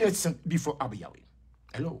innocent before Abba Yahweh?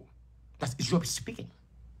 Hello, that's Job speaking,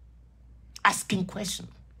 asking question.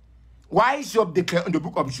 Why is Job declared in the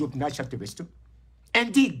book of Job 9 chapter verse 2?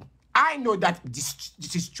 Indeed, I know that this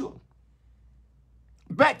is true,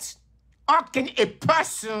 but how can a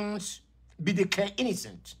person be declared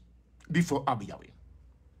innocent before Abba Yahweh?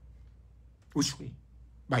 Which way?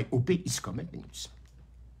 By obey his commandments.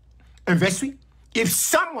 In verse 3, if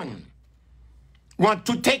someone want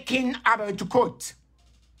to take in Abba to court,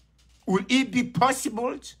 will it be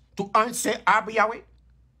possible to answer Abba Yahweh?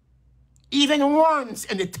 Even once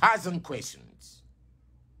in 1,000 questions.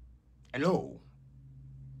 Hello?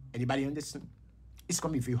 Anybody understand? It's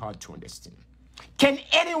going to be very hard to understand. Can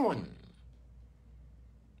anyone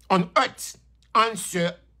on earth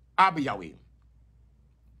answer Abba Yahweh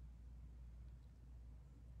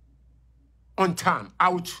one time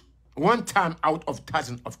out of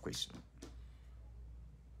 1,000 of questions?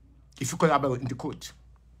 If you call Abba in the court,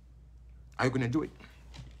 are you going to do it?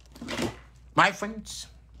 My friends,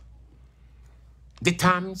 the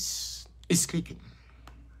times is clicking.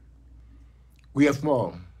 We have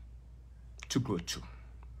more to go to.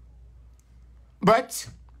 But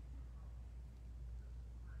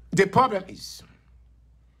the problem is,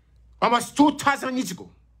 almost 2,000 years ago,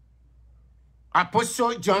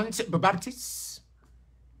 Apostle John the Baptist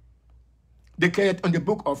declared on the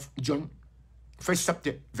book of John, 1st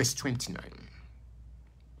chapter, verse 29.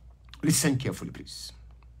 Listen carefully, please.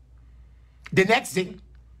 The next day,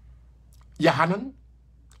 Yohanan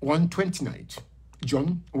 1:29,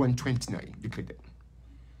 John 1:29 declared.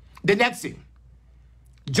 The next day,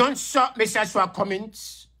 John saw Messiah coming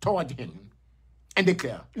toward him and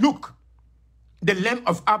declared, look, the Lamb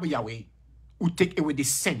of Abba Yahweh will take away the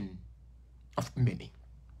sin of many.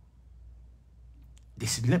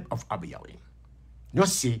 This Lamb of Abba Yahweh. Not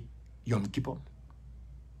say Yom Kippur.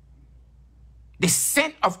 The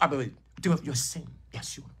sin of Abba Yahweh, do of your sin,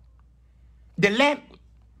 Yeshua. The lamb,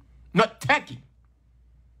 not turkey.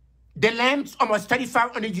 The lambs almost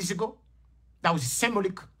 3,500 years ago, that was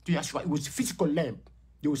symbolic to Yeshua. It was a physical lamb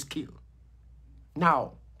that was killed.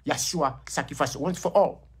 Now, Yeshua sacrificed once for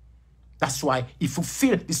all. That's why he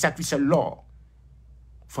fulfilled the sacrificial law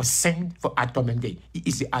for sin, for atonement day. He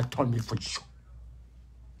is the atonement for you.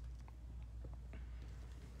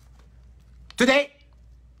 Today,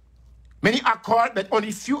 many are called, but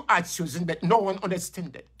only few are chosen, but no one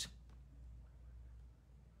understands it.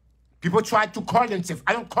 People try to call themselves.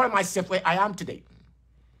 I don't call myself where I am today.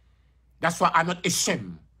 That's why I'm not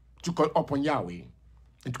ashamed to call upon Yahweh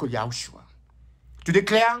and to call Yahushua, to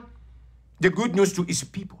declare the good news to his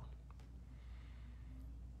people.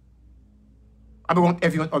 I want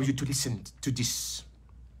every one of you to listen to this.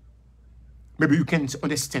 Maybe you can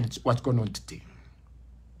understand what's going on today.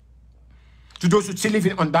 To those who still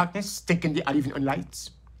living on darkness, thinking they are living on light,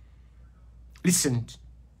 listen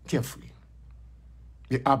carefully.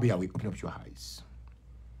 May Abba Yahweh open up your eyes.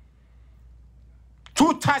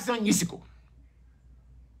 2,000 years ago,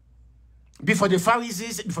 before the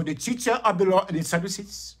Pharisees, before the teacher of the law and the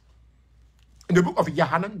Sadducees, in the book of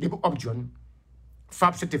Yohanan, the book of John,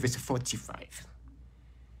 5 verse 45.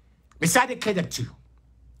 Messiah declared that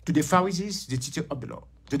to the Pharisees, the teacher of the law.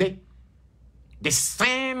 Today, the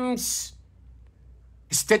same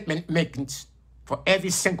statement making for every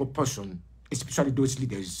single person, especially those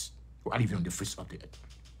leaders who are living on the face of the earth.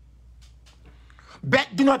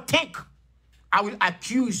 But do not think I will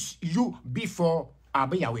accuse you before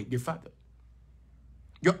Abba Yahweh the Father.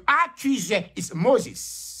 Your accuser is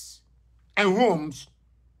Moses, and whom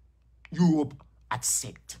you will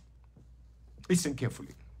accept. Listen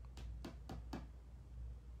carefully.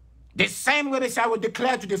 The same way as I will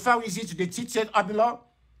declare to the Pharisees, to the teachers of the law,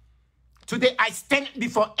 today I stand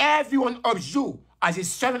before every one of you as a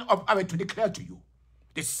servant of Abba to declare to you.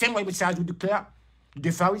 The same way Messiah will declare to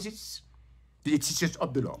the Pharisees, to the teachers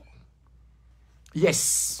of the law.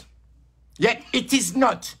 Yes, yet it is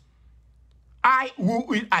not I who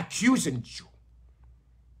will accuse you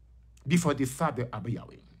before the Father Abba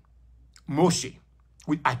Yahweh. Moses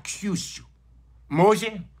will accuse you.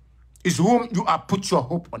 Moses is whom you have put your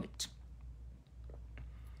hope on it.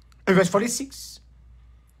 In verse 46,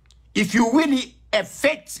 if you really have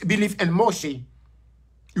faith, believe in Moses,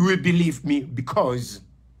 you will believe me because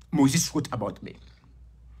Moses wrote about me.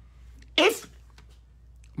 If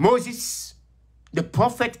Moses, the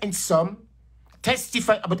prophet and some,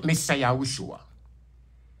 testify about Messiah Yahushua,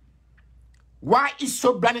 why is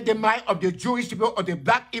so blinded the mind of the Jewish people or the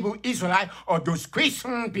black Hebrew Israelite or those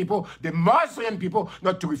Christian people, the Muslim people,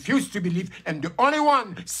 not to refuse to believe and the only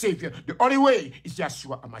one Savior, the only way is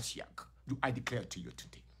YAHUWEH MESSIAH. Do I declare to you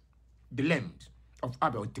today, the Lamb of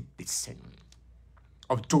Abba will take the sin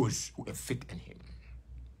of those who have faith in him.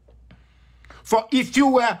 For if you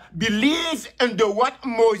were believe in the what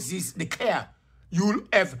Moses declared, you will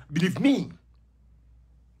have believed me.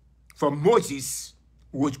 For Moses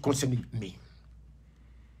was concerning me.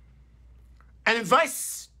 And in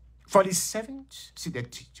verse 47, see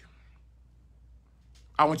that teacher.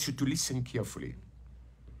 I want you to listen carefully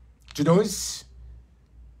to those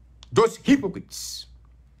Those hypocrites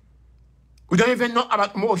who don't even know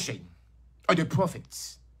about Moshe or the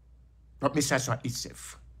prophets, not Messiah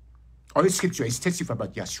itself. All the scripture is testifying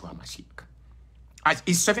about Yahushuah Messiah. As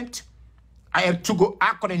his servant, I have to go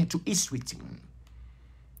according to his written,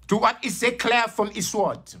 to what is declared from his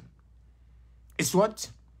word. His word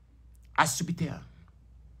has to be there.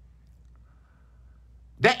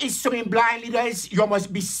 There is so many blind leaders, you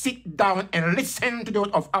must be sit down and listen to the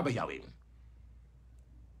word of Abba Yahweh.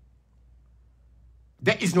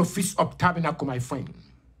 There is no feast of tabernacle, my friend.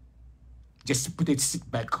 Just put it,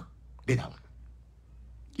 sit back, lay down.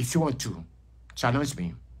 If you want to challenge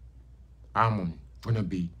me, I'm going to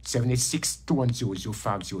be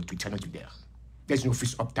 76-210-0503. Challenge you there. There's no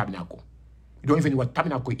feast of tabernacle. You don't even know what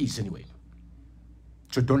tabernacle is anyway.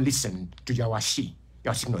 So don't listen to Yahushua.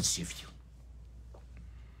 Yahushua will not save you.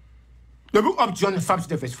 The book of John 5,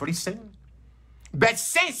 verse 47. But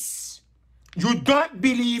since you don't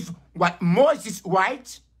believe what Moses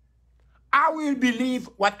writes, I will believe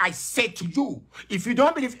what I said to you. If you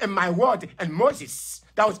don't believe in my word and Moses,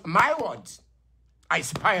 that was my word, I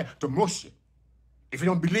inspired to Moshe. If you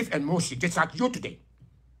don't believe in Moshe, just like you today.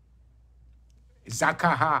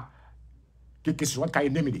 Zakaha, what kind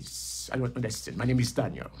of name it is? I don't understand. My name is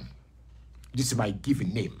Daniel. This is my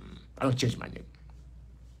given name. I don't change my name.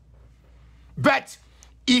 But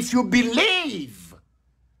if you believe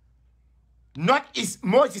not is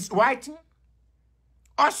Moses writing,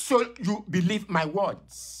 also you believe my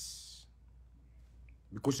words.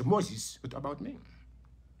 Because Moses is about me.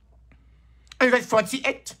 And verse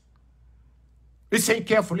 48, listen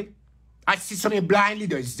carefully. I see so many blind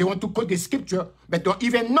leaders. They want to quote the scripture, but don't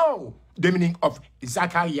even know the meaning of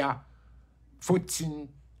Zechariah 14,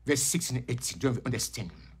 verse 16 and 18. Don't even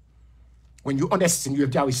understand. When you understand, you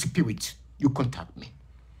have the spirit, you contact me.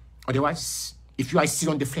 Otherwise, if you are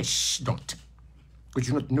still on the flesh, don't. Because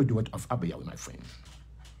you do not know the word of Abba Yahweh, my friend.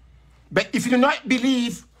 But if you do not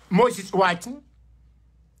believe Moses' writing,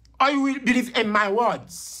 or you will believe in my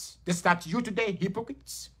words, that's not you today,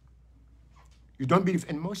 hypocrites. You don't believe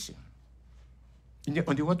in Moses,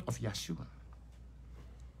 on the word of Yahshua.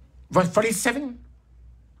 Verse 47,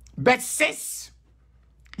 but since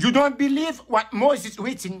you don't believe what Moses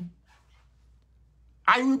written,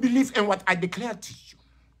 I will believe in what I declare to you.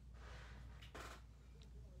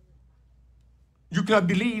 You cannot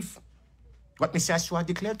believe what Messiah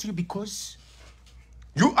declared to you because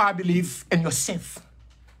you are believe in yourself.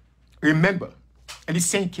 Remember, and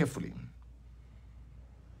listen carefully.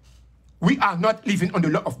 We are not living on the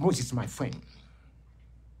law of Moses, my friend.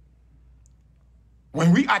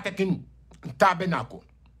 When we are taking tabernacle,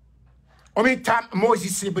 how many times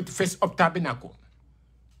Moses celebrated the feast of tabernacle?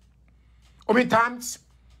 How many times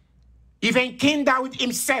even King David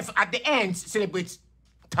himself at the end celebrates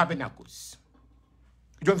tabernacles?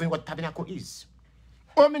 You don't even know what tabernacle is.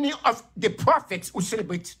 How many of the prophets who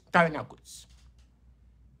celebrate tabernacles?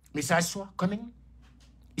 Messiah coming?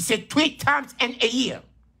 He said 3 times in a year.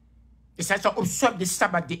 Messiah observe the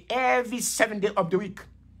Sabbath day every 7 days of the week.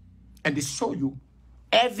 And they show you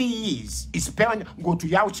every year his parents go to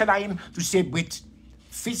Jerusalem to celebrate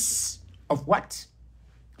feasts of what?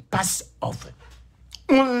 Passover.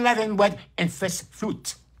 Unleavened bread and first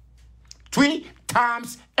fruit. 3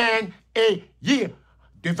 times in a year.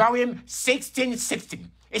 Deuteronomy 16:16.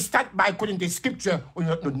 It starts by quoting the scripture when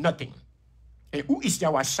you don't know nothing. And who is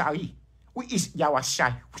Yahushua? Who is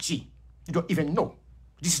Yahushua? You don't even know.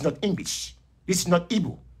 This is not English. This is not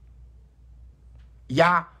Hebrew.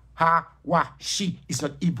 YAHUWEH is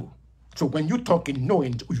not Hebrew. So when you're talking,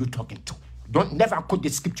 knowing who you're talking to. Don't never quote the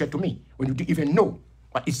scripture to me when you don't even know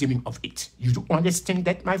what is the meaning of it. You do understand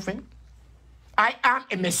that, my friend? I am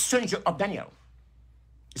a messenger of Daniel,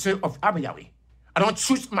 son of Abba Yahweh. I don't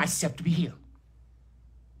choose myself to be here.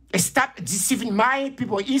 Stop deceiving my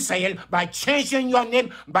people Israel by changing your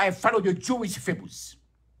name by follow the Jewish fables.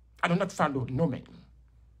 I do not follow no man.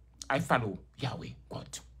 I follow Yahweh,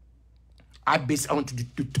 God. I base on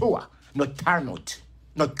the Torah, not Talmud,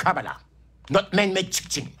 not Kabbalah, not man-made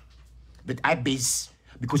teaching. But I base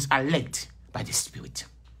because I led by the Spirit.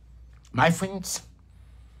 My friends,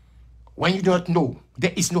 when you do not know,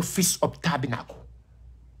 there is no feast of tabernacle.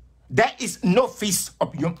 There is no feast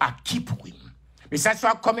of Yom Kippurim.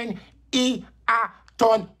 Messiah coming, he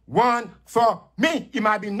done one for me. It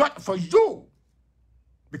might be not for you.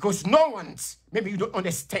 Because no one's, maybe you don't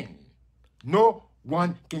understand. No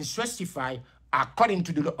one can justify according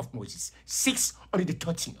to the law of Moses.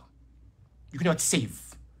 613. You cannot save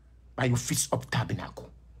by your feast of tabernacle.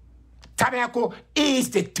 Tabernacle is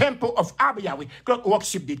the temple of Abba Yahweh. God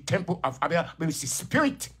worship the temple of Abba Yahweh, but it's the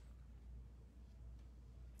spirit.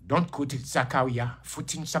 Don't quote Zechariah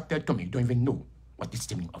 14 chapter to me. You don't even know what is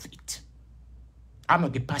the meaning of it. I'm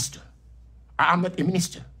not a pastor. I am not a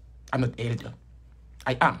minister. I'm not an elder.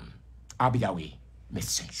 I am YAHUWEH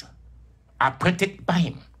messenger. Appointed by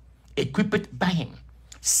him, equipped by him,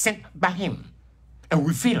 sent by him, and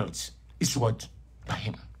revealed his word by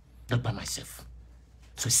him, not by myself.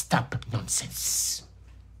 So stop nonsense.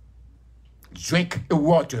 Drink the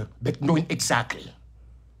water, but knowing exactly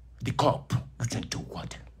the cup you drink the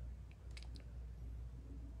water.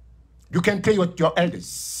 You can play with your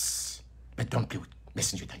elders, but don't play with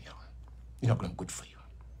Messenger Daniel. It's not going to be good for you.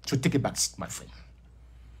 So take it back, my friend.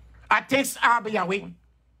 I thank YAHUWEH,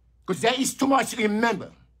 because there is too much to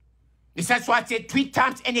remember. This is why I say 3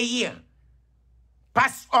 times in a year.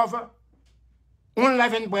 Passover,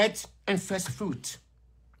 unleavened bread, and first fruit.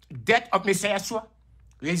 Death of Messiah Yahshua,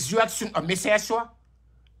 resurrection of Messiah Yahshua,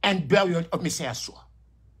 and burial of Messiah Yahshua.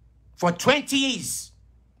 For 20 years,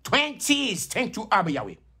 thank you,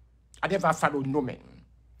 YAHUWEH. I never follow no man.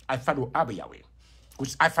 I follow YAHUWEH.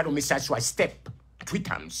 Because I follow Messiah Yahshua step 3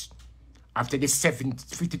 times after the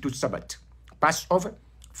 752 Sabbath. Passover,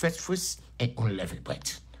 first fruits, and unleavened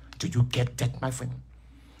bread. Do you get that, my friend?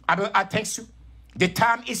 I thank you. The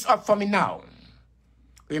time is up for me now.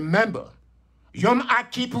 Remember, Yom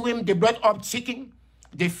Kippurim, the blood of chicken,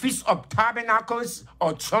 the feast of tabernacles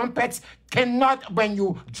or trumpets cannot bring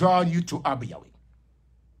you, draw you to YAHUWEH.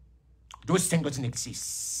 Those things doesn't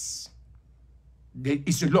exist. There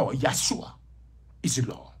is a law. Yahshua is a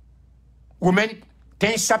law. Romans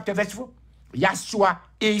 10 chapter verse 4. Yahshua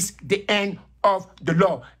is the end of the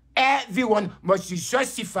law. Everyone must be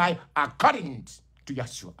justified according to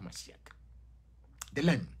Yahshua Messiah. The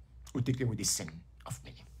Lamb will take away the sin of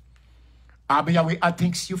many. YAHUWEH, I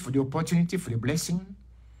thank you for the opportunity, for the blessing,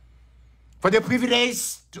 for the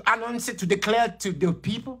privilege to announce it, to declare to the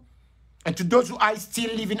people, and to those who are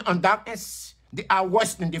still living in darkness. They are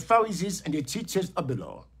worse than the Pharisees and the teachers of the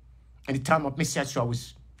law. And the time of Messiah Yahshua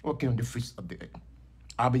was walking on the face of the earth.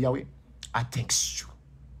 YAHUWEH, I thank you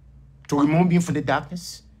to remove me from the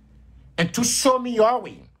darkness and to show me your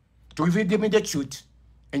way, to reveal me the truth,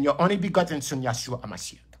 and your only begotten Son, Yahshua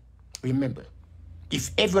Messiah. Remember,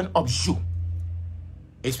 if everyone of you,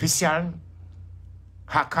 especially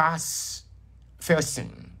Hakas,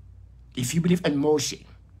 person, if you believe in Moshe,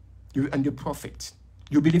 you and the prophet,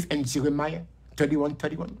 you believe in Jeremiah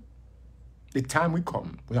 31:31, the time will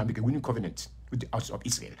come when I make a new covenant with the house of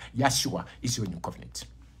Israel. Yahshua is your new covenant.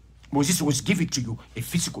 Moses was given to you a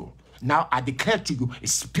physical. Now I declare to you a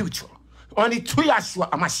spiritual. Only through Yahshua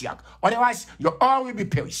HaMashiach. Otherwise, you all will be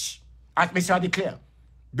perished. As Messiah declare,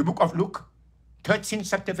 the book of Luke 13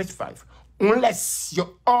 chapter verse 5. Unless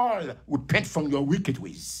you all repent from your wicked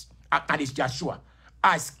ways, acknowledge Yahshua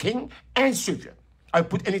as King and Savior, I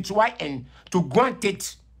put in it right and to grant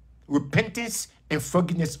it repentance and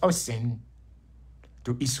forgiveness of sin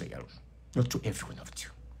to Israel, not to every one of you.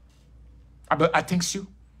 But I thank you.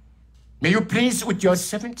 May you please with your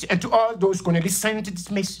servant and to all those going to listen to this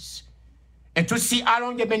message and to see how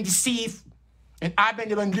long they've been deceived and how they've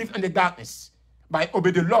been living in the darkness by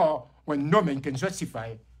obeying the law when no man can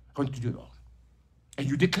justify unto the law. And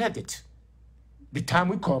you declared it. The time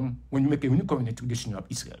will come when you make a new covenant with the children of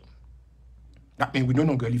Israel. That means we no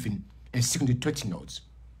longer live in 630 nodes.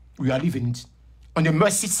 We are living on the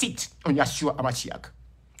mercy seat on Yahshua HaMashiach,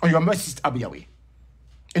 on your mercy seat, YAHUWEH.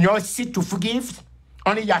 And your seat to forgive,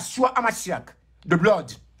 only Yahshua HaMashiach, the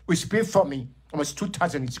blood which paid for me almost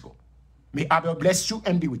 2,000 years ago. May Abba bless you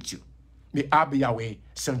and be with you. May Abba YAHUWEH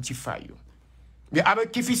sanctify you. May Abba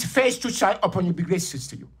keep his face to shine upon you, be gracious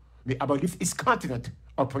to you. May Abba lift his countenance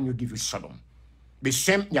upon you, give you shalom.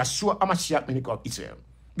 B'Shem Yahshua HaMashiach, the God of Israel.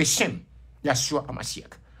 B'Shem Yahshua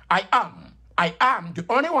HaMashiach. I am the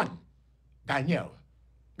only one. Daniel,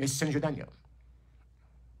 Messenger Daniel.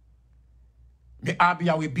 May Abba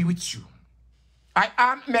YAHUWEH be with you. I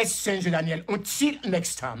am Messenger Daniel. Until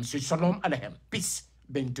next time, say shalom aleichem. Peace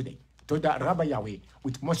be today. Toda Rabbi YAHUWEH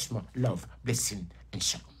with much more love, blessing, and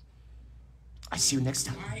shalom. I see you next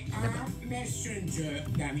time. I am Messenger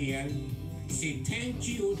Daniel. Say thank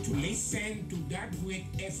you to listen to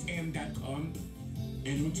thatgreatfm.com.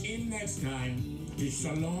 And until next time,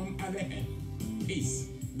 shalom aleichem. Peace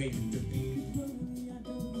be today.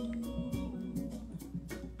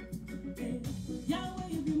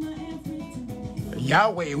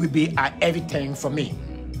 YAHUWEH will be everything for me.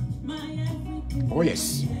 Oh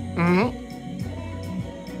yes.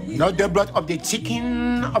 Not the blood of the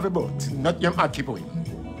chicken of a boat. Not Yom Kippurim.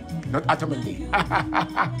 Not Atomandi.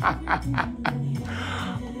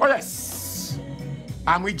 Oh yes.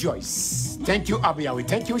 I'm rejoiced. Thank you, Abba YAHUWEH.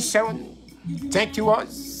 Thank you, Sharon. Thank you,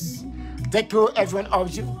 us. Thank you, everyone of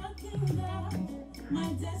you.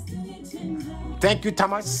 Thank you,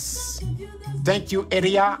 Thomas. Thank you,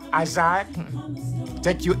 Eria, Azad.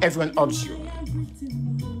 Thank you, everyone of you.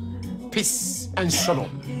 Peace and shalom.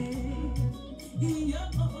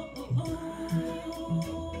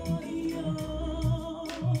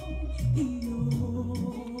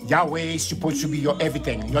 Yahweh is supposed to be your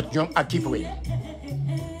everything, not your Akiweh.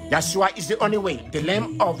 Yahshua is the only way. The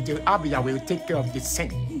Lamb of the Abba Yahweh will take care of the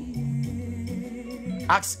sin.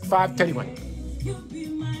 Acts 5:31.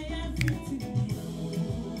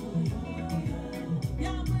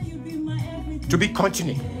 To be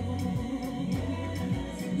continued.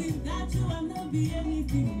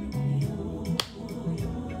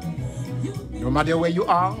 No matter where you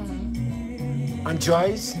are,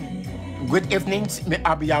 enjoy. Good evenings. May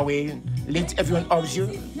Abba Yahweh lead everyone of you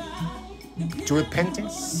to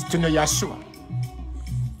repentance, to know Yahshua.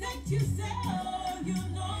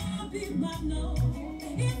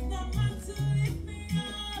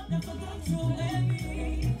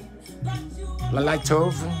 La light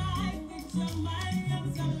of,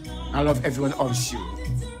 I love everyone of you.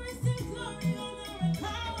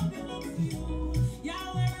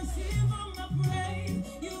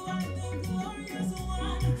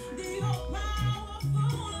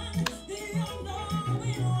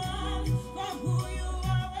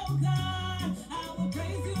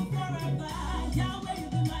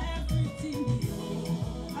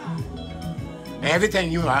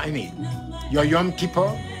 Everything you are in it. Your Yom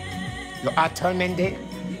Kippur, your Atonement Day,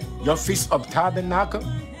 your Feast of Tabernacle,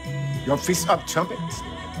 your Feast of Trumpets,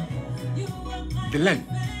 the Lamb,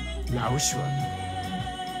 Yahushua.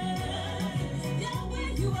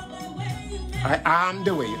 I am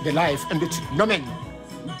the way, the life, and the truth. No man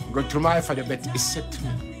go to my Father but except me.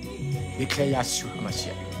 Declare Yahushuah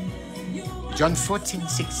Messiah. John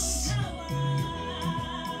 14:6.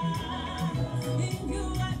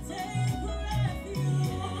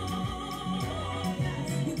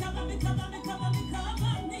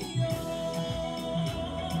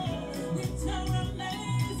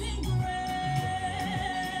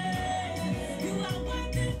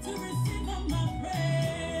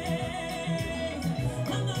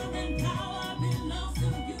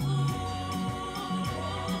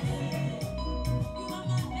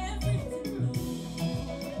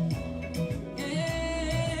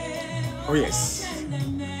 Oh yes.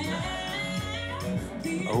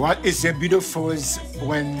 What is a beautiful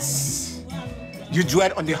when you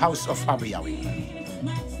dwell on the house of Abba Yahweh?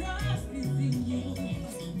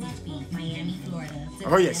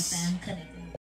 Oh yes.